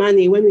have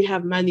money.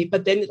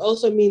 But then it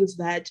also means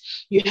that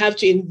you have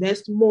to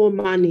invest more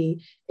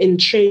money in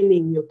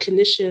training your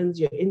clinicians,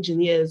 your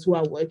engineers who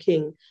are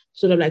working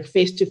sort of like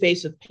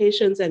face-to-face with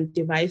patients and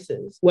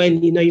devices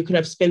when, you could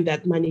have spent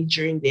that money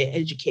during their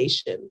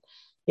education.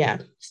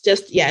 It's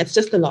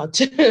just a lot.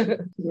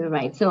 You're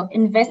right. So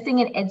investing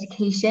in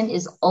education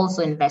is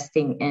also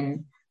investing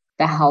in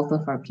the health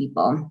of our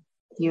people.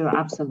 You're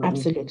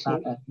absolutely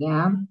right.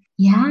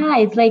 Yeah.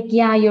 It's like,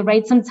 you're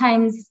right.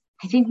 Sometimes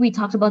I think we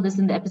talked about this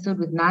in the episode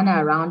with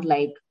Nana around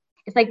like,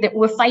 it's like that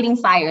we're fighting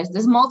fires.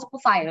 There's multiple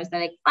fires.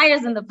 There are like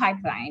fires in the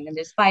pipeline and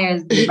there's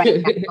fires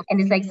right now. And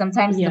it's like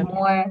sometimes the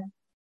more,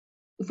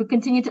 if we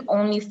continue to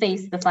only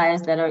face the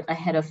fires that are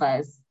ahead of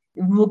us,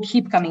 we'll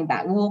keep coming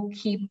back. We'll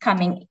keep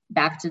coming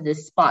back to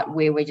this spot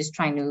where we're just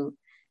trying to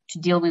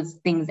deal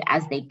with things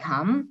as they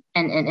come.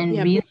 And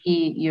really,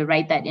 you're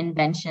right that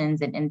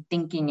inventions and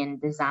thinking and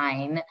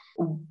design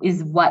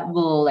is what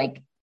will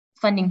like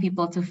funding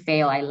people to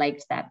fail. I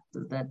liked that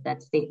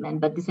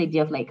statement. But this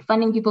idea of like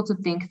funding people to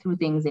think through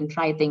things and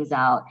try things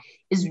out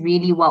is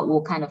really what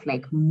will kind of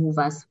like move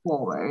us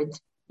forward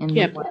in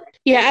Yep. what?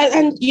 Yeah,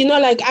 and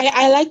like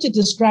I like to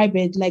describe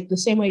it like the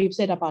same way you've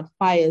said about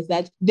fires,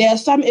 that there are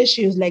some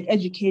issues like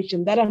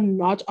education that are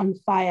not on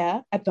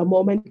fire at the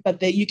moment, but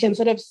that you can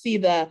sort of see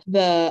the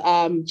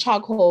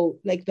charcoal,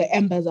 like the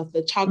embers of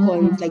the charcoal,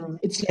 and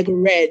it's like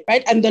red,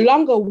 right? And the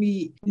longer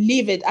we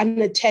leave it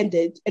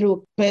unattended, it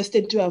will burst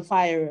into a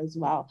fire as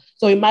well.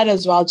 So we might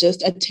as well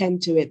just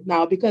attend to it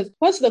now, because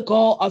what's the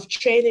goal of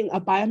training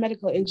a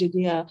biomedical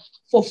engineer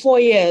for 4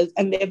 years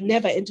and they've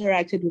never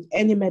interacted with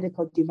any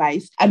medical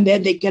device, and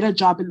then they get a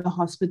job in the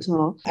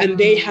hospital and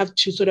they have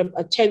to sort of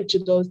attend to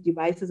those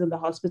devices in the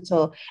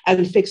hospital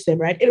and fix them,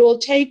 right? It will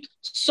take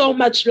so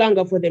much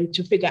longer for them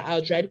to figure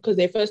out, right? Because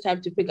they first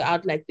have to figure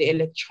out like the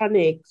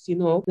electronics,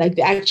 like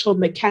the actual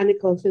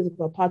mechanical,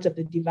 physical part of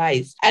the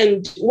device.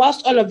 And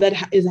whilst all of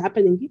that is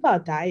happening, people are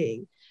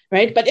dying.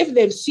 Right. But if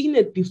they've seen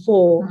it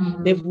before,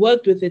 they've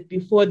worked with it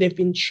before, they've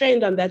been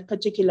trained on that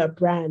particular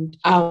brand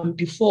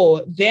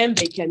before, then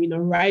they can,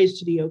 rise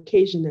to the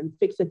occasion and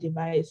fix a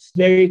device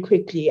very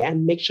quickly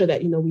and make sure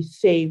that, we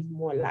save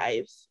more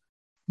lives.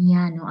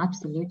 Yeah, no,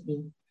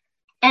 absolutely.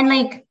 And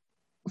like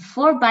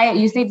for bio,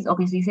 you said,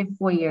 okay, so you said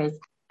 4 years.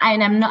 I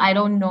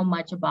don't know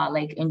much about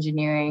like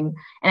engineering,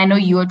 and I know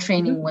your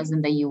training was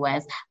in the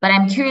US, but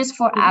I'm curious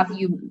for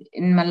you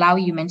in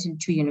Malawi, you mentioned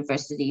 2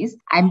 universities.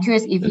 I'm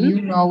curious if you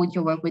know with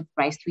your work with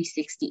Bryce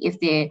 360, if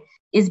there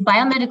is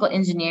biomedical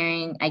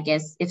engineering, I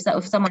guess, if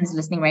someone is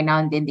listening right now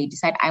and then they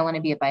decide I want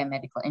to be a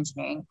biomedical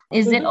engineering,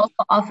 is it also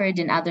offered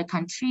in other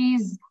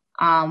countries?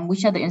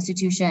 Which are the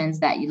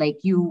institutions that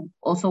you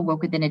also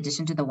work with in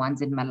addition to the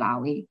ones in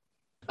Malawi?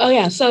 Oh,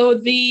 yeah. So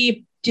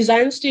the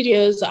design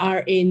studios are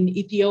in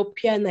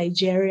Ethiopia,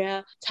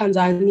 Nigeria,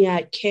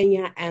 Tanzania,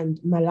 Kenya, and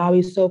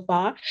Malawi so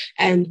far.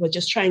 And we're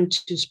just trying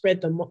to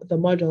spread the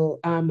model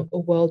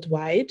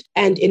worldwide.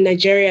 And in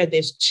Nigeria,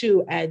 there's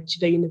 2 at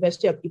the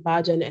University of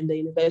Ibadan and the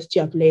University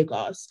of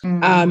Lagos.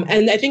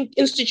 And I think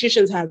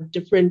institutions have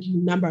different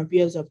number of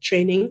years of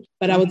training.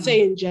 But I would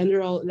say in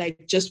general,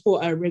 like just for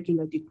a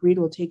regular degree, it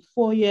will take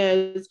 4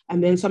 years.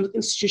 And then some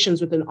institutions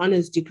with an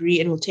honors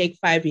degree, it will take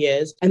 5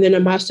 years. And then a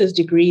master's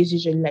degree is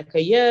usually like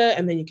a year.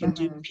 And then you can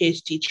do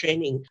PhD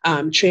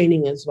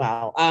training as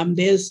well.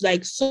 There's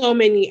like so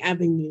many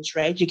avenues,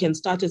 right? You can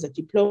start as a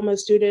diploma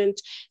student,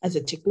 as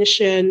a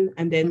technician,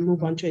 and then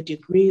move on to a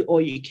degree,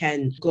 or you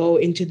can go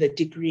into the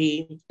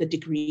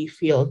degree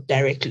field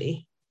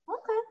directly.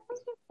 Okay.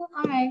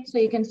 All right. So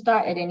you can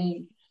start at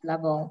any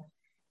level.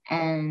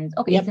 And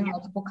okay, it's in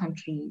multiple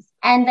countries.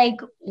 And like,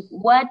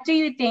 who do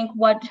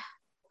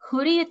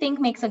you think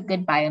makes a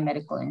good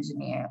biomedical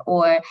engineer?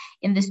 Or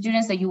in the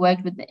students that you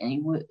worked with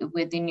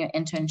within your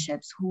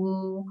internships,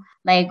 who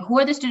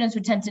are the students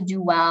who tend to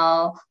do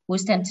well, who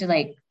tend to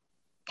like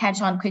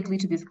catch on quickly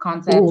to these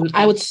concepts?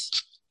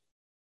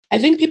 I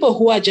think people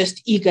who are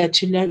just eager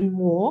to learn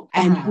more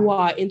and who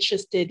are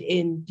interested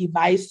in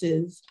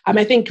devices.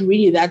 I think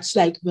really that's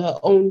like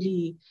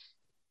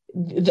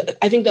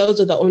I think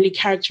those are the only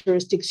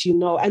characteristics,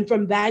 and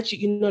from that,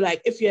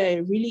 like if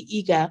you're really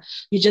eager,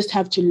 you just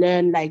have to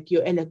learn like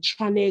your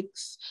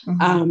electronics,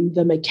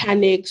 the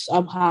mechanics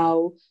of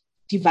how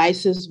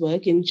devices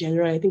work in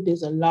general. I think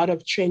there's a lot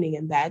of training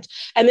in that.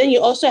 And then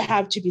you also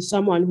have to be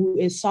someone who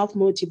is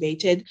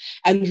self-motivated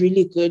and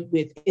really good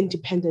with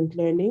independent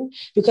learning,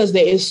 because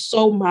there is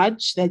so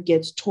much that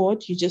gets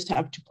taught. You just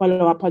have to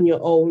follow up on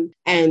your own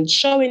and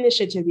show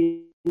initiative.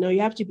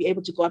 You have to be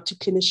able to go up to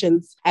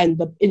clinicians and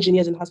the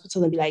engineers in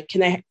hospitals and be like,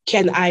 can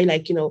I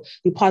like,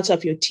 be part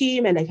of your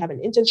team and like have an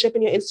internship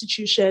in your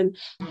institution?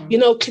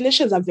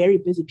 Clinicians are very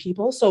busy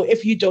people. So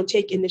if you don't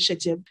take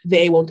initiative,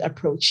 they won't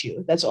approach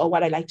you. That's all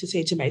what I like to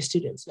say to my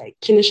students. Like,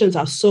 clinicians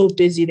are so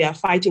busy. They are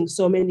fighting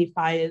so many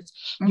fires.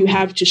 You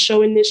have to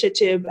show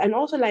initiative and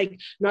also like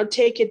not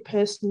take it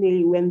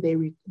personally when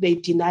they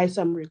deny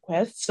some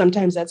requests.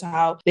 Sometimes that's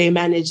how they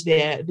manage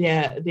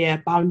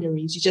their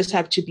boundaries. You just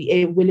have to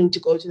be willing to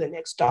go to the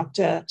next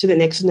doctor, to the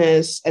next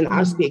nurse, and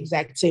ask the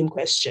exact same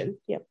question.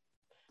 Yep.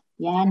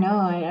 Yeah, no,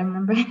 I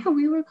remember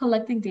we were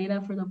collecting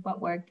data for the butt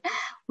work.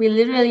 We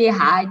literally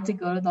had to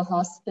go to the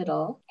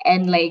hospital,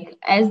 and like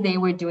as they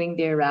were doing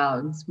their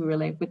rounds, we were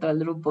like with our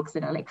little books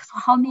and like, so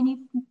how many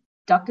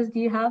doctors do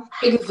you have?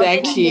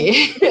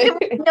 Exactly.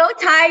 No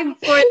time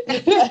for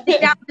them to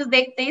sit down, because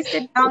they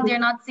sit down, they're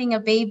not seeing a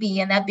baby,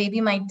 and that baby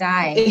might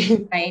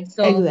die, right?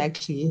 So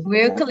exactly,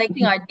 we're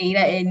collecting our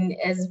data in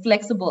as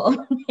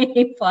flexible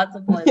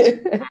possible.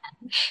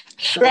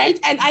 Right.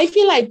 And I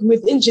feel like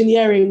with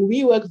engineering,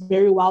 we work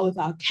very well with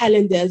our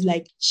calendars,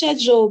 like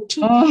schedule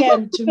 2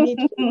 p.m. to meet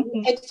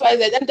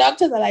XYZ. And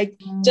doctors are like,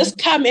 just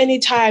come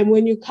anytime.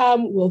 When you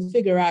come, we'll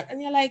figure out.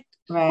 And you're like,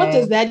 what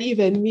does that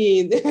even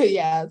mean?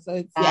 Yeah. So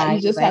it's, you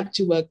just have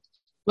to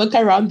work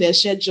around their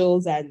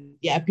schedules and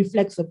be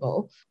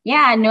flexible.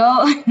 Yeah,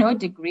 no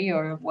degree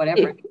or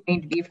whatever it's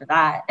going to be for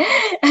that.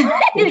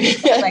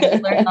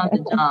 Like learn on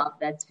the job.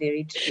 That's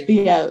very true.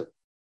 Yeah.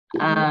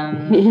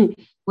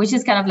 Which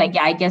is kind of like,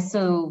 I guess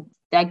so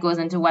that goes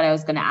into what I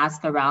was going to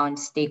ask around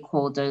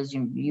stakeholders.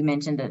 You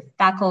mentioned the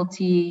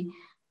faculty,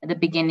 at the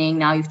beginning.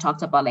 Now you've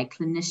talked about like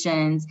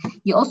clinicians.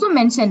 You also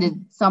mentioned at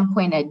some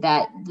point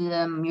that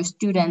your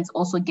students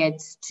also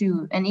get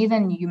to, and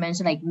even you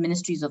mentioned like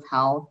ministries of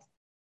health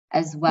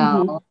as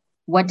well. Mm-hmm.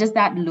 What does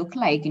that look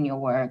like in your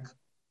work?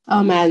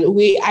 Oh man,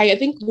 I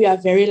think we are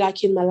very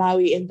lucky in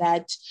Malawi in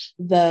that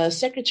the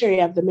Secretary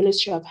of the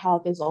Ministry of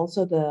Health is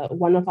also the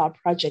one of our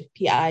project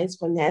PIs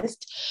for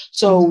NEST.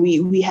 So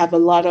we have a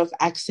lot of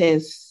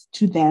access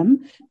to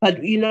them.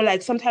 But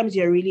like sometimes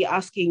you're really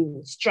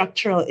asking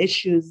structural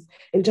issues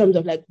in terms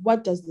of like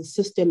what does the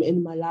system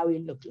in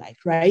Malawi look like,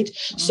 right?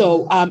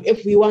 So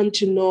if we want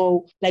to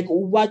know like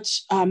what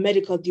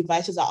medical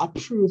devices are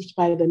approved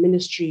by the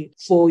ministry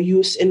for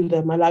use in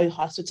the Malawi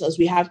hospitals,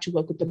 we have to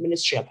work with the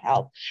Ministry of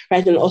Health,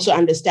 right? And also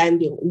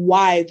understanding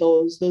why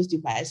those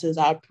devices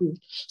are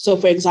approved. So,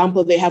 for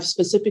example, they have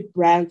specific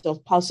brands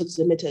of pulse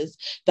oximeters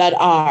that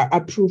are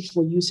approved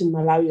for use in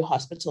Malawi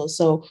hospitals.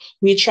 So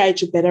we try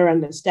to better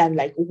understand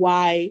like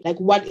why, like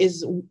what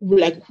is,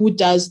 like who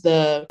does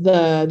the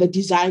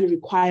design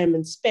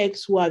requirement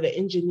specs, who are the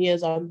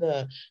engineers on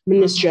the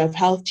Ministry of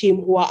Health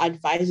team who are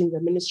advising the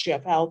Ministry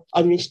of Health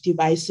on which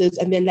devices,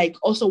 and then like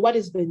also what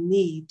is the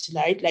need,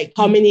 right? Like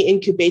how many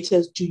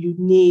incubators do you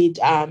need,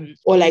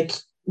 or like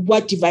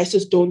what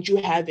devices don't you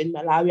have in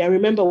Malawi? I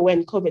remember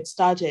when COVID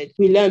started,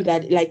 we learned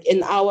that like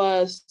in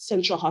our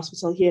central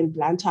hospital here in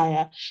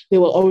Blantyre, there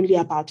were only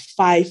about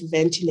 5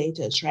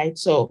 ventilators, right?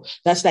 So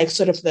that's like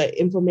sort of the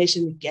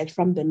information we get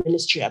from the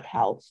Ministry of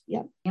Health.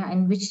 Yeah. Yeah,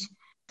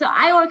 so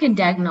I work in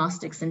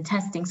diagnostics and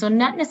testing. So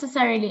not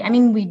necessarily, I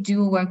mean, we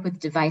do work with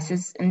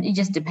devices and it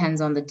just depends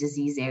on the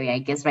disease area, I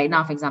guess. Right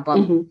now, for example,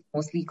 I'm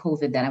mostly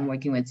COVID that I'm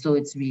working with. So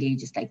it's really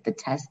just like the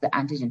test, the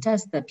antigen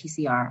test, the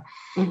PCR,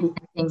 and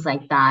things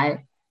like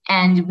that.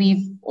 And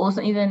we've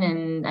also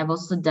I've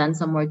also done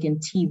some work in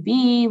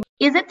TB.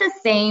 Is it the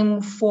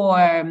same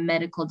for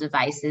medical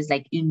devices,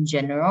 like in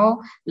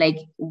general? Like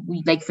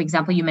for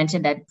example, you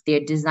mentioned that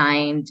they're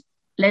designed,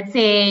 let's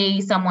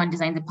say someone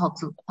designs a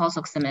pulse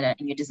oximeter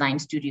in your design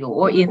studio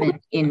or even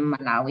in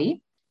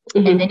Malawi,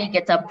 and then it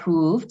gets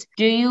approved.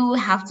 Do you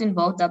have to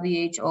involve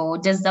WHO?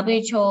 Does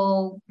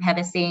WHO have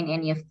a say in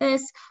any of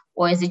this?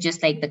 Or is it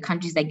just like the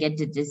countries that get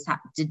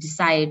to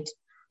decide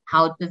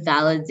how to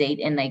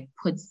validate and like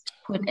put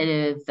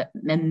a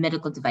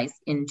medical device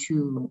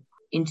into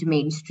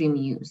mainstream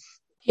use?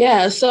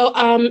 Yeah, so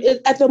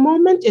at the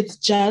moment, it's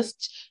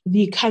just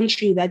the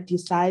country that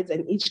decides,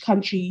 and each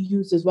country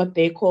uses what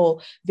they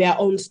call their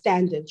own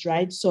standards,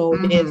 right? So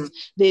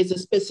there's a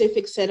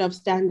specific set of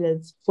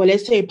standards for,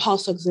 let's say,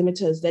 pulse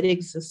oximeters that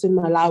exist in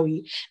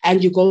Malawi,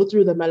 and you go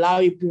through the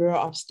Malawi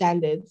Bureau of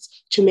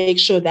Standards to make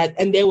sure that,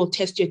 and they will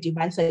test your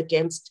device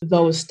against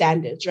those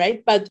standards,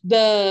 right? But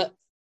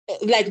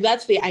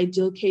that's the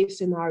ideal case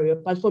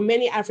scenario. But for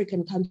many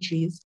African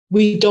countries,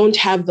 we don't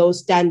have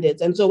those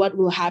standards. And so what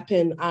will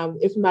happen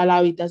if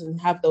Malawi doesn't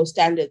have those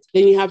standards,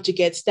 then you have to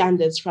get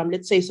standards from,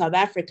 let's say, South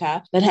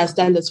Africa that has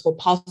standards for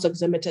pulse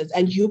oximeters.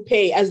 And you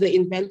pay, as the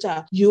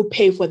inventor, you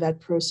pay for that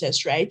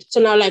process, right?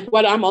 So now, like,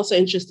 what I'm also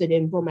interested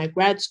in for my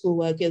grad school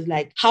work is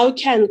like, how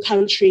can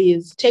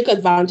countries take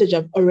advantage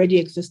of already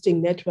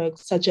existing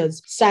networks such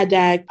as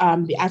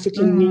SADC, the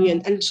African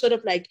Union, and sort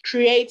of like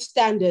create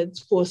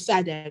standards for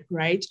SADC,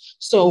 right?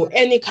 So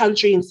any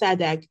country in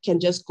SADC can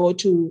just go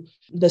to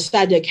the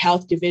SADC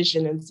Health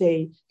Division and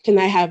say, can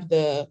I have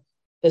the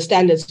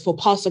standards for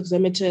pulse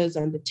oximeters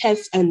and the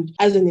tests? And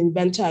as an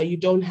inventor, you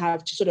don't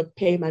have to sort of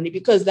pay money,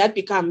 because that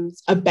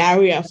becomes a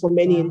barrier for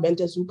many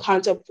inventors who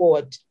can't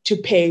afford to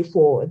pay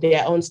for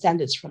their own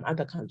standards from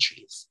other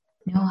countries.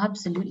 No,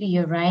 absolutely.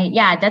 You're right.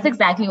 Yeah, that's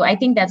exactly what I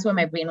think. That's where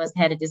my brain was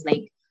headed, is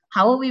like,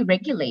 how are we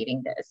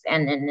regulating this?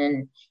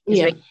 And is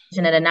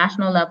regulation at a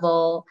national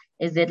level?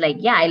 Is it like,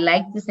 I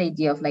like this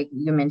idea of like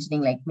you're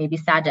mentioning, like maybe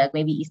SADC,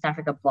 maybe East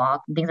Africa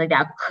Bloc, things like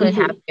that could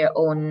have their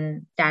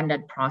own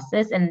standard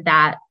process. And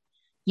that,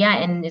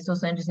 and it's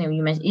also interesting when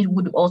you mentioned it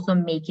would also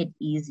make it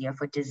easier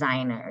for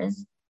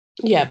designers.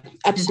 Yeah,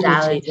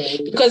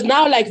 absolutely. Because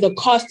now like the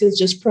cost is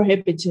just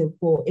prohibitive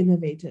for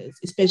innovators,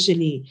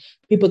 especially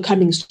people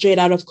coming straight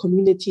out of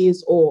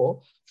communities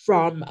or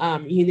from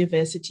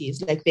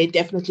universities. Like they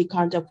definitely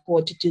can't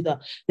afford to do the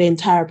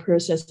entire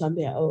process on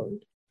their own.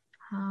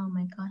 Oh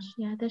my gosh,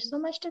 yeah, there's so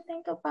much to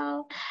think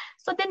about.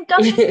 So then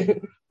government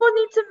people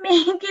need to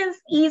make it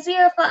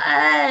easier for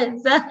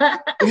us.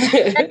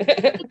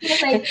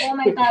 Like, oh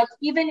my gosh,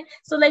 even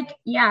so like,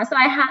 so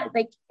I had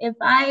like, if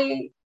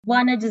I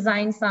want to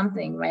design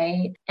something,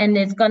 right, and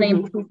it's going to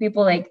improve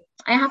people, like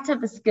I have to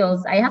have the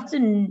skills. I have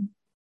to,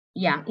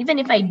 even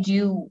if I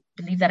do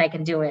believe that I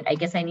can do it, I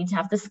guess I need to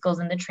have the skills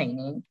and the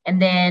training.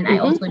 And then I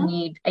also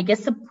need, I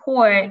guess,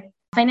 support,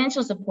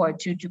 financial support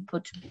to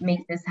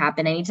make this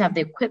happen. I need to have the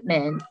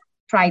equipment,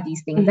 try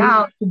these things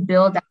out, to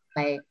build up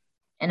my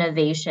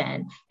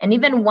innovation. And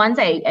even once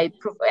I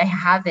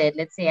have it,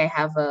 let's say I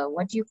have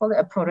what do you call it?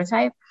 A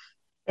prototype?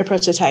 A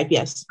prototype,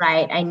 yes.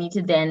 Right. I need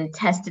to then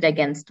test it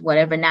against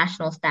whatever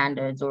national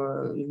standards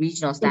or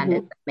regional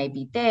standards that may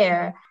be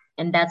there.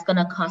 And that's going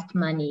to cost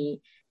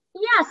money.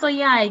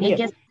 I Yeah.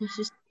 guess there's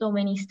just so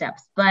many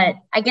steps. But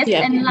I guess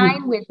Yeah. in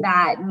line with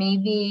that,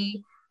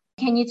 maybe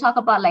can you talk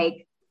about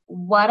like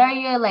what are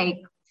your like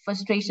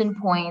frustration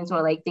points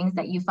or like things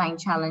that you find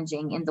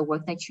challenging in the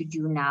work that you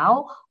do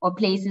now, or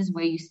places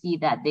where you see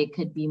that there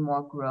could be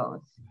more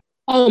growth?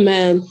 Oh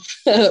man,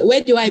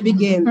 where do I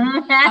begin?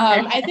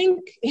 I think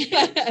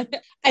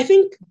I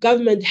think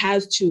government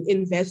has to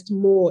invest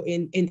more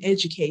in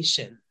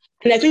education.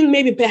 And I think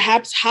maybe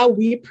perhaps how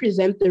we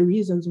present the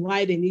reasons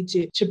why they need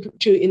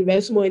to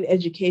invest more in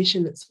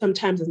education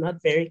sometimes is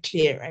not very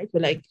clear, right?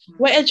 We're like,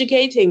 we're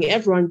educating,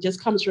 everyone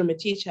just comes from a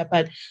teacher,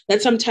 but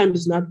that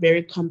sometimes is not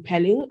very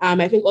compelling.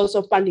 I think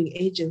also funding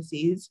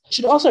agencies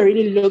should also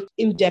really look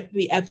in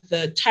depthly at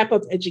the type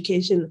of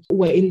education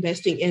we're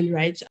investing in,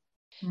 right?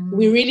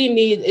 We really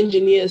need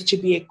engineers to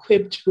be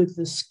equipped with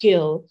the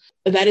skill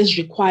that is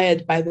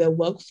required by the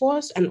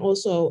workforce, and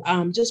also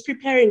just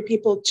preparing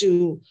people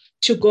to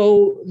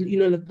go,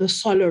 the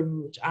solo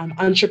route,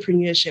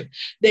 entrepreneurship.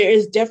 There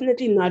is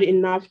definitely not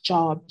enough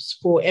jobs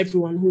for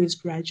everyone who is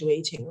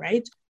graduating,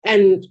 right?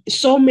 And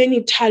so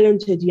many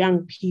talented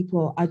young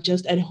people are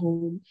just at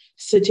home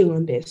sitting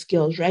on their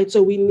skills, right?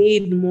 So we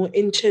need more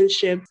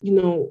internships,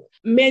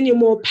 many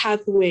more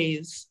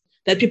pathways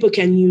that people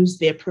can use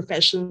their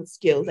professional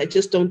skills. I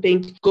just don't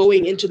think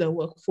going into the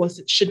workforce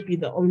should be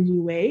the only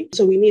way.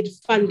 So we need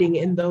funding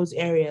in those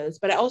areas.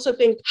 But I also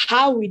think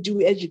how we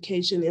do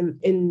education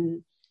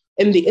in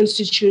the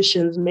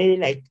institutions, mainly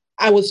like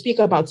I will speak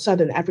about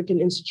Southern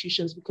African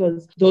institutions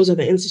because those are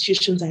the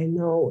institutions I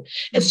know.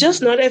 It's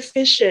just not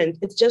efficient.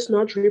 It's just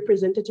not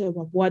representative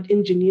of what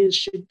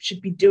engineers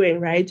should be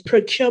doing, right?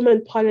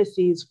 Procurement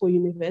policies for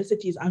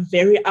universities are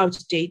very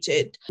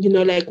outdated.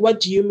 Like, what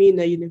do you mean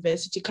a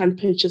university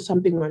can't purchase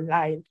something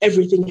online?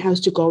 Everything has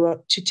to go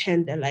up to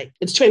tender. Like,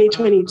 it's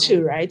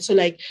 2022, right? So,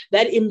 like,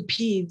 that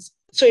impedes.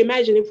 So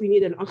imagine if we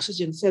need an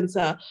oxygen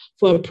sensor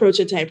for a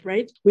prototype,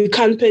 right? We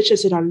can't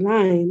purchase it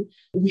online.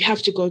 We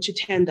have to go to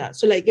tender.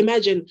 So like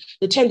imagine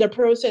the tender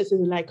process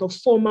is like a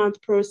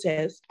 4-month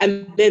process.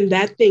 And then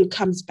that thing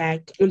comes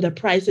back and the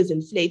price is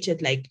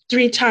inflated like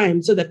 3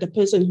 times so that the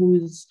person who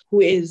is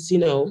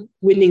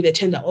winning the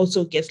tender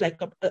also gets like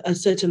a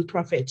certain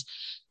profit.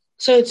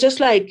 So it's just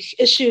like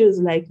issues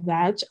like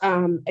that.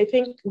 I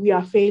think we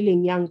are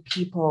failing young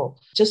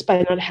people just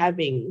by not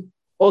having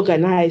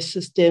organized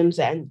systems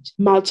and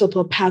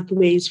multiple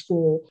pathways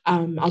for,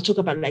 I'll talk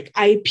about like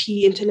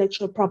IP,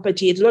 intellectual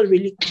property. It's not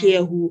really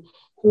clear who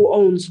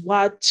owns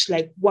what,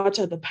 like what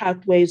are the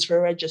pathways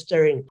for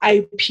registering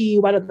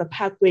IP, what are the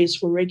pathways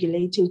for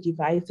regulating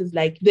devices.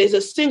 Like there's a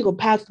single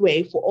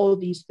pathway for all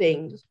these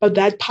things, but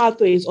that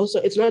pathway is also,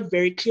 it's not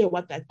very clear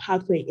what that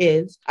pathway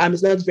is.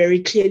 It's not very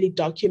clearly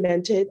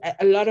documented.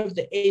 A lot of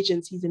the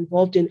agencies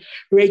involved in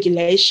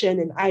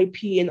regulation and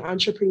IP and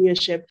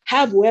entrepreneurship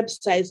have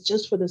websites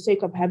just for the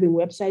sake of having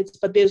websites,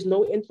 but there's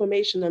no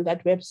information on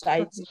that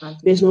website.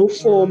 There's no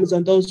forms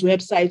on those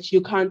websites. You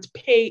can't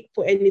pay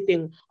for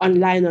anything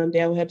online on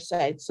their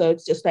website. So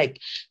it's just like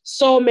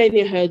so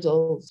many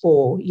hurdles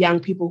for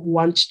young people who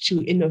want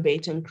to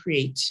innovate and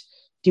create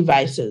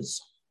devices.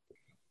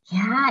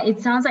 Yeah, it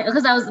sounds like,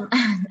 because I was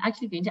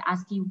actually going to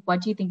ask you,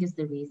 what do you think is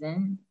the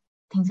reason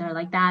things are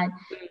like that?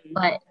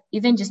 But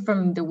even just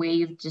from the way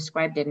you've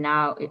described it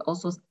now, it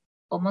also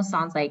almost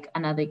sounds like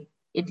another,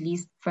 at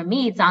least for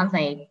me, it sounds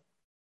like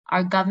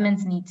our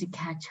governments need to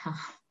catch up.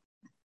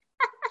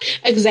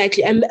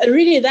 Exactly. And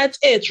really, that's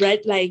it,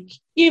 right? Like,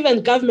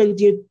 even government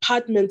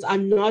departments are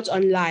not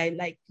online.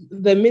 Like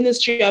the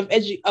Ministry of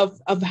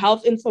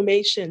Health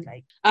Information,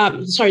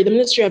 the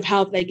Ministry of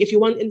Health, like if you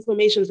want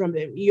information from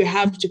them, you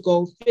have to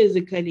go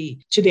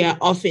physically to their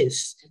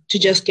office to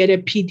just get a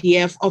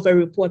PDF of a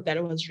report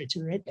that was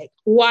written, right? Like,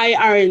 why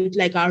aren't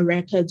like our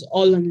records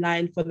all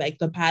online for like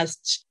the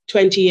past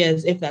 20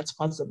 years, if that's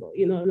possible?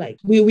 Like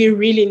we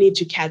really need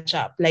to catch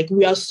up. Like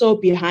we are so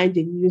behind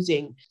in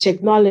using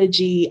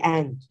technology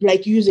and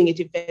like using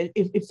it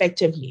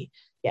effectively.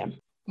 Yeah.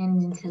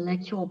 And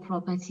intellectual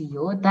property,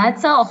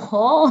 that's a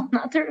whole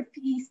other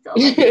piece.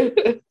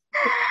 That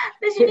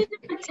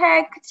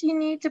you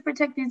need to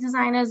protect these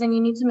designers, and you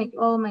need to make,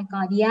 oh my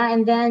God. Yeah.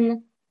 And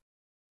then,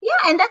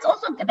 and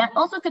that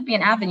also could be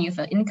an avenue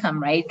for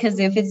income, right? Because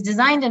if it's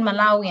designed in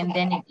Malawi and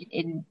then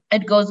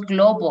it goes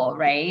global,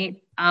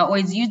 right? Or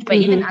it's used by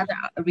even other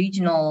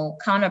regional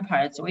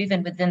counterparts or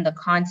even within the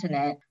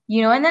continent,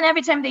 and then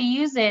every time they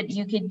use it,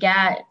 you could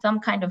get some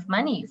kind of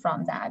money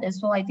from that. And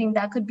so I think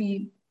that could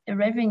be a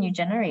revenue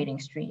generating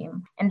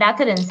stream, and that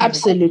could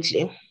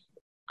absolutely.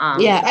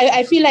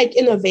 I feel like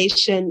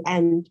innovation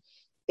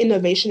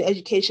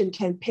education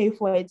can pay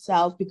for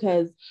itself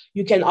because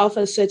you can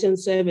offer certain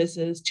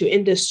services to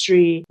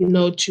industry,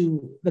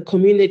 to the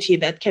community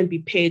that can be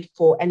paid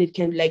for, and it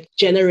can like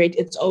generate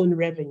its own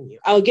revenue.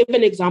 I'll give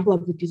an example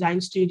of the design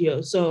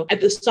studio. So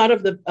at the start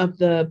of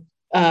the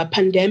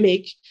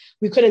pandemic,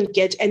 we couldn't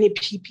get any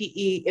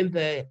PPE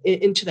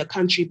into the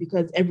country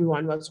because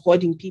everyone was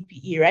hoarding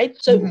PPE, right?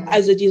 So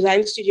as a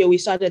design studio, we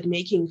started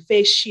making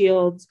face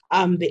shields,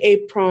 the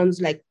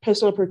aprons, like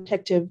personal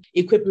protective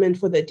equipment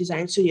for the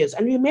design studios.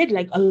 And we made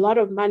like a lot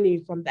of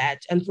money from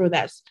that and for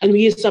that. And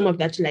we used some of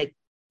that to like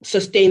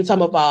sustain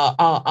some of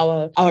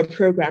our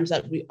programs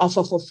that we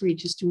offer for free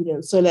to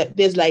students. So that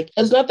there's like,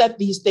 it's not that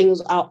these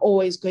things are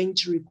always going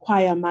to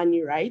require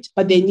money, right?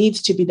 But there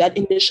needs to be that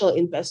initial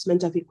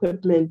investment of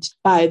equipment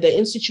by the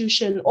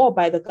institution or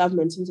by the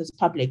government, since it's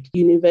public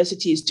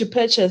universities, to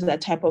purchase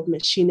that type of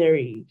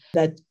machinery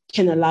that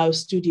can allow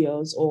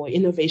studios or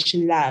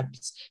innovation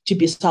labs to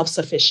be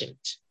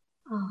self-sufficient.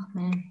 Oh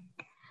man.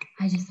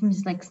 I'm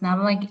just like snap.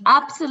 I'm like,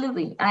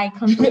 absolutely. I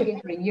completely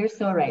agree. You're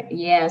so right.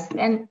 Yes.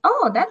 And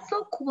that's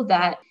so cool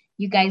that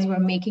you guys were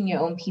making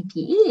your own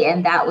PPE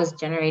and that was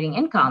generating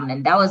income.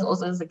 And that was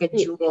also like a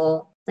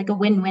dual, like a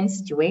win-win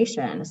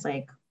situation. It's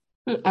like,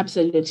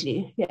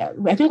 absolutely. Yeah.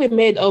 I think we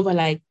made over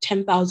like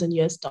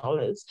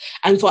 $10,000.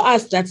 And for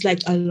us, that's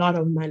like a lot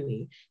of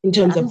money in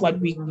terms of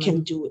what we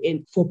can do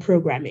for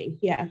programming.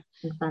 Yeah.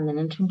 They can fund an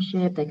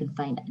internship, they can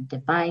find a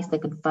device, they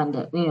can fund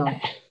it,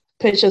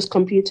 purchase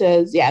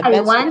computers. Yeah, I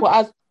mean, that's for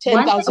us.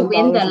 Once I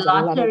win the $10,000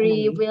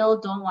 lottery, Will,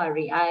 don't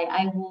worry.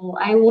 I will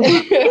I will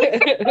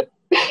start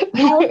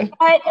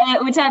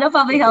Utano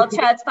Public Health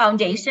Trust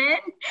Foundation.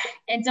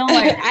 And don't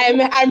worry.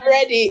 I'm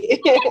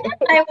ready.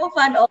 I will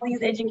fund all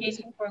these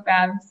education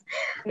programs.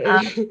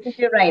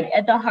 You're right.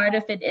 At the heart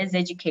of it is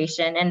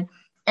education.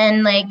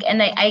 And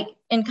I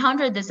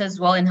encountered this as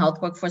well in health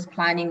workforce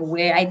planning,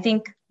 where I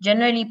think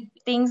generally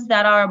things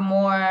that are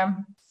more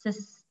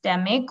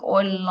systemic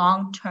or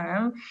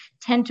long-term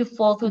tend to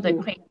fall through the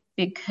cracks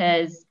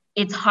because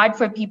it's hard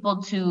for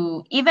people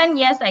to even,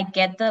 yes, I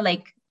get the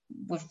like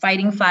we're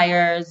fighting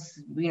fires,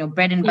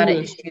 bread and butter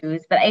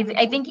issues. But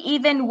I think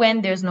even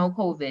when there's no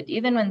COVID,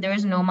 even when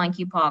there's no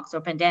monkeypox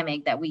or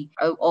pandemic that we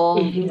are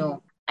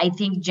all, I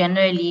think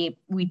generally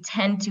we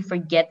tend to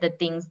forget the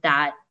things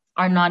that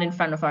are not in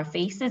front of our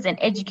faces. And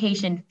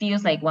education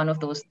feels like one of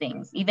those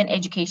things, even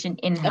education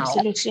in health.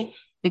 Absolutely.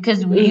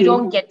 Because you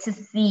don't get to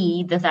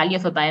see the value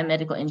of a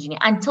biomedical engineer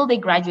until they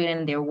graduate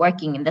and they're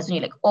working. And that's when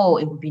you're like, oh,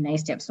 it would be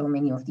nice to have so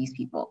many of these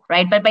people,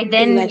 right? But by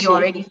then you're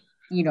already,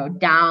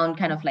 down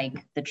kind of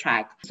like the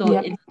track. So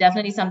it's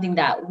definitely something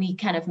that we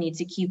kind of need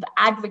to keep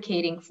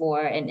advocating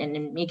for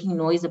and making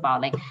noise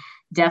about, like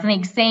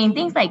definitely saying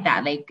things like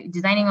that, like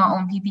designing our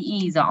own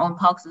PPEs, our own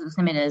pulse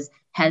oximeters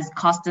has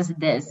cost us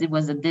this. It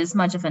was this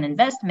much of an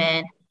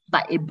investment,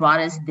 but it brought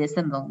us this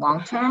in the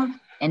long term.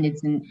 And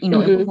it's,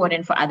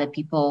 important for other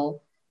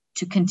people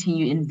to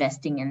continue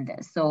investing in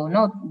this. So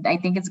no, I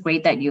think it's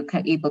great that you're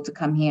able to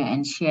come here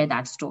and share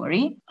that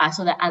story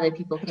so that other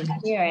people can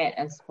hear it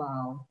as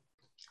well.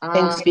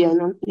 Thanks,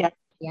 Fiona. Yeah,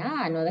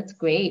 no, that's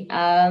great.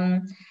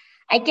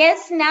 I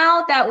guess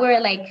now that we're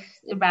like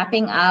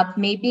wrapping up,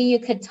 maybe you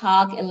could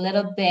talk a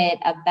little bit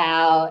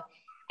about,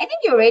 I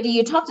think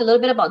you talked a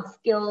little bit about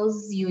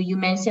skills. You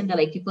mentioned that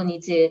like people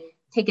need to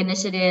take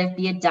initiative,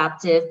 be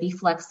adaptive, be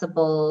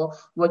flexible,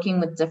 working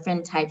with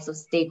different types of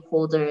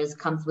stakeholders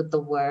comes with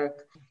the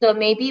work. So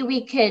maybe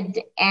we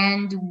could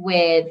end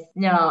with,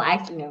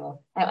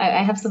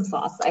 I have some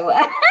sauce. I want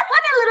a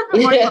little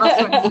bit more sauce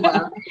as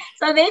well.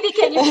 So maybe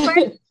can you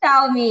first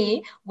tell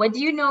me, what do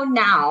you know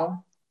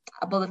now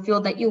about the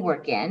field that you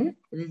work in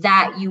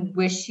that you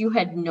wish you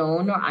had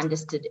known or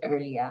understood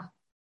earlier?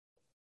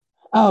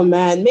 Oh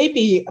man,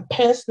 maybe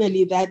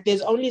personally that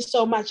there's only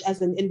so much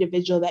as an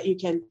individual that you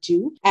can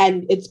do.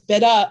 And it's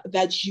better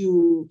that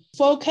you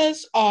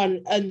focus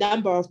on a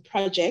number of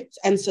projects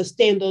and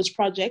sustain those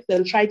projects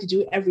than try to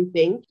do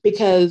everything,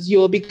 because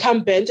you'll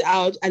become burnt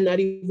out and not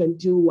even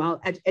do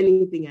well at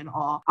anything at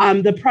all.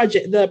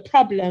 The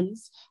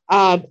problems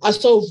are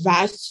so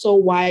vast, so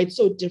wide,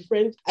 so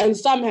different. And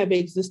some have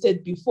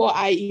existed before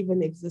I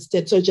even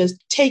existed. So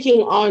just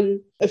taking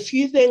on a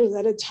few things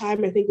at a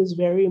time, I think is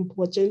very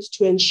important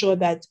to ensure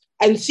that,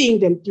 and seeing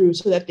them through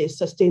so that there's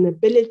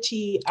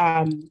sustainability.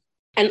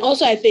 And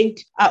also, I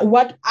think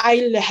what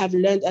I have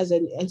learned as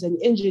an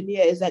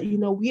engineer is that,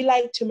 we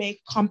like to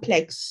make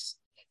complex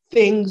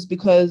things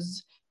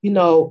because we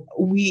know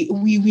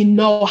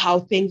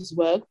how things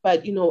work, but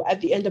at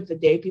the end of the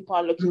day, people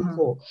are looking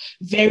for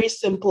very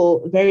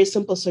simple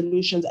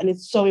solutions, and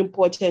it's so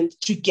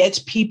important to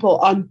get people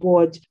on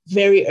board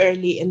very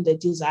early in the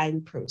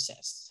design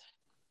process.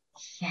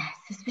 Yes,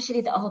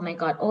 especially oh my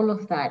God, all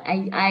of that.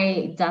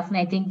 I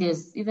definitely, I think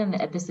there's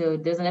an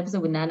episode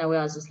with Nana where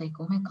I was just like,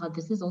 oh my God,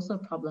 this is also a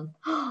problem.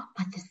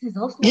 But this is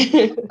also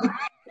a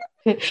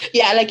problem.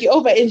 Yeah, like you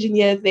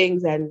over-engineer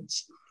things, and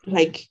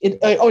like it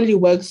only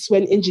works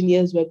when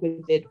engineers work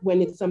with it,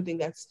 when it's something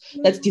that's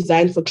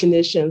designed for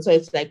clinicians. So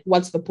it's like,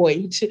 what's the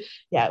point?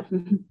 Yeah.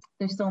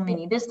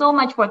 There's so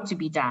much work to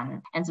be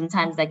done. And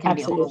sometimes that can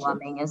be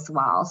overwhelming as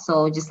well.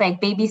 So just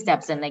like baby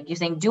steps, and like you're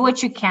saying, do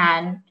what you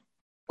can,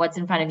 what's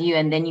in front of you,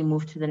 and then you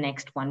move to the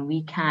next one.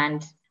 We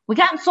can't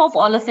solve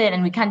all of it,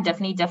 and we can't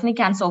definitely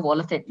can't solve all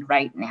of it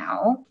right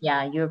now.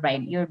 Yeah, you're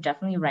right. You're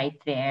definitely right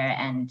there.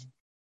 And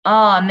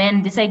Oh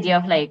man, this idea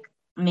of like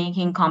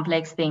making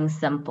complex things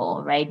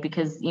simple, right?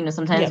 Because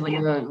sometimes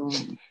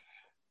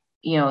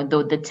Yeah. when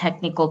the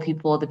technical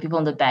people, the people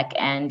on the back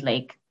end,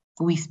 like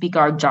we speak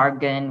our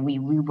jargon, we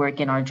work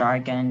in our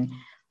jargon.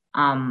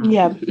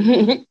 Yeah.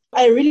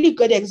 A really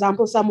good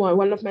example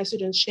one of my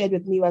students shared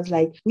with me was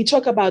like, we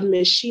talk about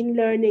machine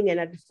learning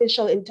and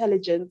artificial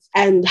intelligence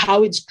and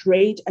how it's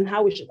great and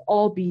how we should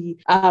all be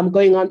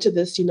going on to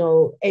this,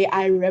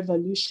 AI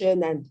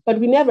revolution. But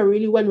we never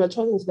really, when we're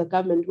talking to the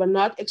government, we're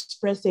not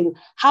expressing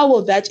how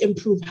will that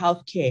improve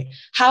healthcare?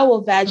 How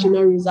will that,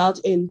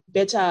 result in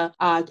better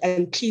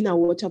and cleaner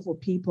water for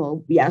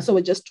people? Yeah. So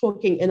we're just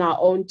talking in our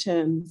own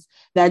terms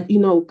that,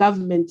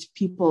 government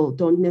people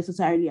don't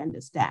necessarily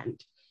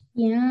understand.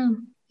 Yeah.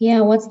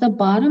 Yeah. What's the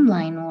bottom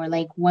line, or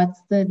like what's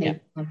the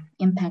Yeah.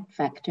 impact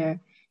factor?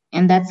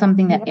 And that's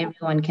something that Yeah.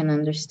 everyone can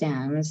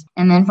understand.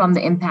 And then from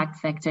the impact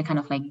factor, kind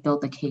of like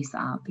build the case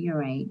up. You're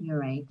right. You're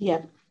right.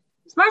 Yeah.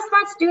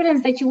 Smart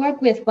students that you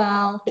work with.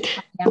 Well,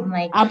 I'm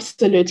like,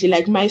 Absolutely.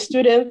 Like my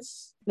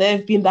students,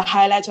 they've been the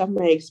highlight of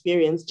my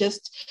experience.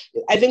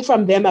 I think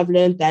from them, I've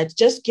learned that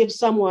just give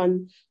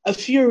someone a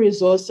few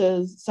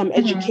resources, some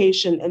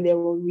education, and they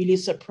will really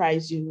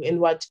surprise you in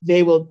what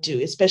they will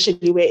do,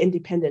 especially where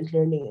independent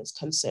learning is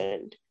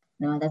concerned.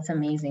 no, that's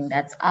amazing.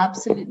 That's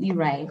absolutely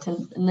right. A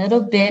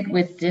little bit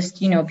with just,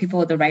 people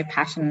with the right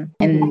passion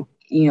and,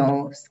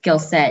 skill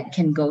set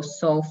can go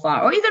so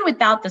far. Or even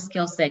without the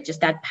skill set,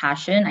 just that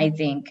passion, I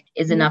think,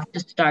 is enough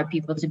to start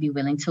people to be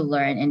willing to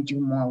learn and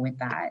do more with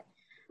that.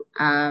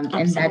 And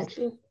that's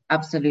Absolutely.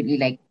 absolutely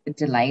like a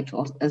delight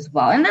as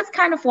well. And that's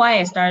kind of why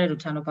I started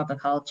Utano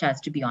Public Health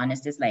Chats, to be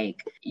honest, is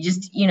like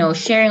just,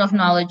 sharing of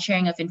knowledge,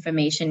 sharing of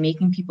information,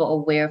 making people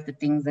aware of the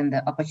things and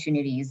the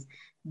opportunities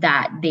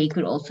that they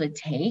could also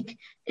take,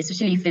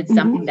 especially if it's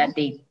something that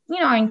they,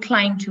 are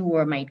inclined to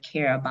or might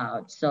care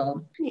about.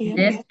 So Yeah.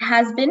 this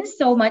has been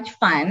so much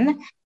fun.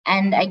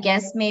 And I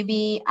guess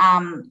maybe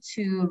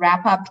to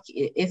wrap up,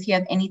 if you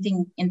have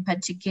anything in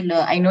particular,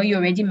 I know you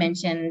already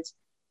mentioned,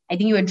 I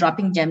think you were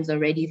dropping gems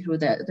already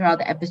throughout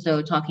the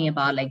episode, talking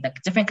about like the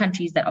different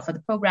countries that offer the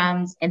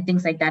programs and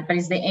things like that. But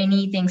is there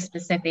anything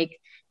specific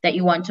that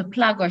you want to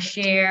plug or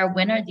share?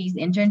 When are these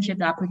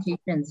internship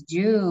applications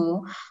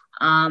due?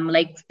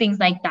 Like things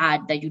like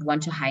that you'd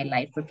want to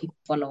highlight for people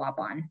to follow up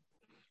on.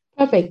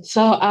 Perfect.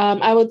 So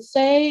I would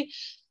say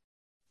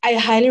I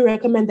highly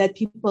recommend that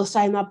people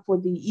sign up for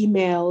the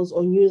emails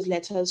or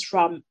newsletters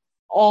from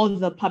all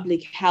the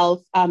public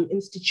health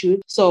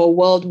institutes, so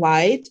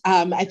worldwide.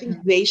 I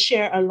think they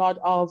share a lot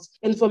of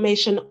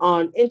information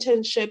on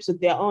internships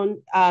with their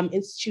own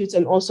institutes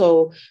and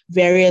also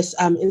various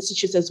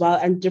institutes as well,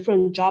 and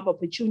different job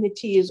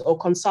opportunities or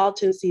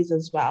consultancies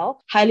as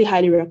well. Highly,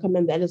 highly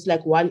recommend that. It's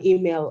like one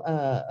email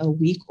a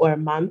week or a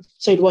month,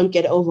 so it won't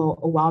get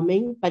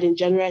overwhelming. But in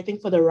general, I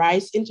think for the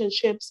RISE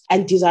internships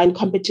and design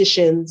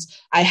competitions,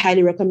 I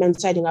highly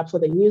recommend signing up for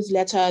the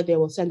newsletter. They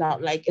will send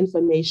out like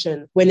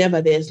information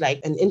whenever there's like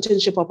an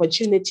internship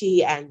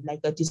opportunity and like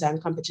a design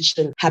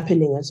competition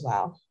happening as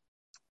well.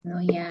 Oh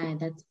yeah,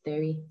 that's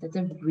a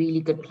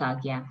really good plug.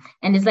 Yeah.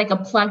 And it's like a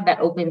plug that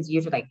opens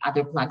you to like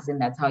other plugs, and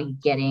that's how you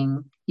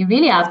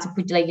really have to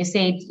put, like you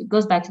say, it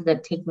goes back to the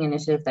taking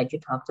initiative that you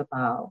talked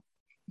about.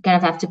 You kind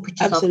of have to put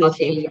yourself out there,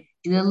 Absolutely.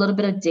 do a little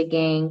bit of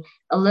digging,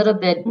 a little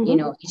bit,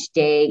 each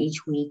day,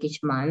 each week,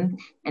 each month.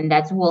 And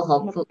that will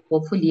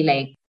hopefully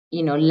like,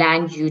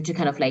 land you to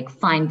kind of like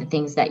find the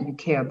things that you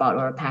care about or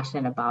are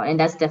passionate about. And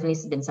that's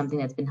definitely been something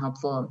that's been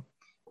helpful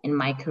in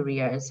my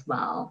career as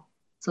well.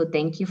 So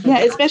thank you for Yeah,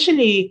 that.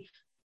 especially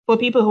for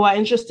people who are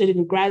interested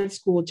in grad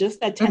school, just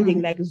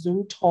attending like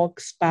Zoom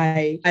talks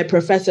by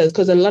professors,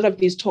 because a lot of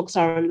these talks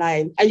are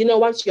online. And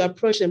once you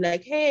approach them,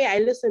 like, hey, I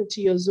listened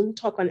to your Zoom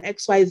talk on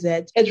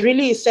XYZ, it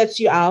really sets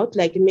you out,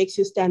 like it makes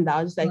you stand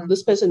out. It's like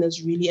this person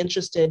is really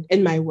interested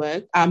in my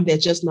work. They're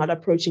just not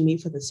approaching me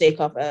for the sake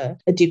of a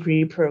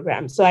degree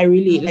program. So I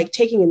really like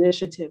taking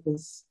initiative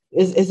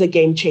is a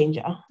game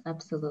changer.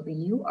 Absolutely.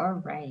 You are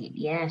right.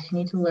 Yes, you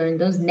need to learn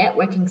those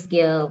networking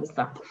skills.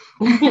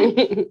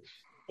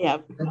 Yeah.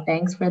 So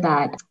thanks for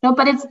that. No,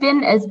 but it's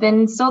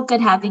been so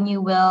good having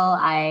you, Will.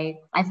 I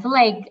feel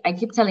like I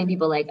keep telling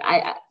people like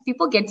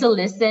people get to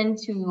listen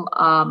to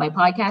my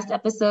podcast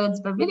episodes,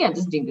 but really I'm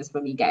just doing this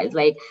for me, guys.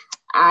 Like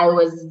I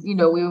was, we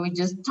were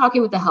just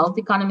talking with the health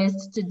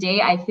economist today.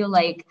 I feel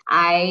like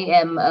I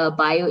am a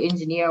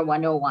bioengineer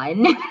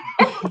 101.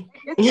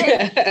 Just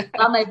like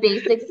all my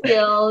basic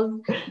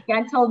skills. You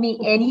can't tell me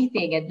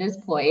anything at this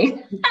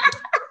point.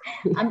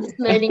 I'm just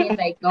learning as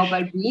I go,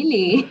 but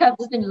really, I've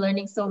just been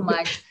learning so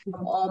much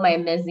from all my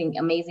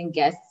amazing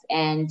guests,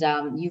 and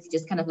you've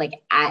just kind of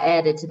like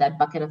added to that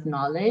bucket of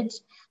knowledge.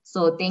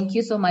 So thank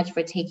you so much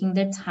for taking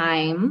the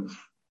time.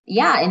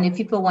 Yeah, and if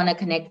people want to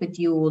connect with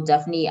you, we'll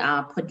definitely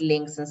put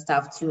links and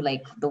stuff to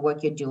like the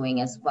work you're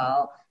doing as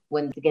well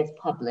when it gets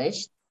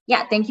published.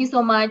 Yeah, thank you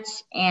so much.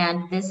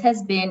 And this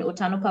has been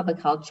Utano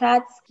Public Health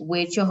Chats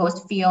with your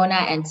host Fiona,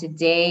 and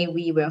today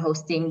we were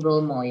hosting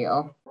Will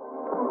Moyo.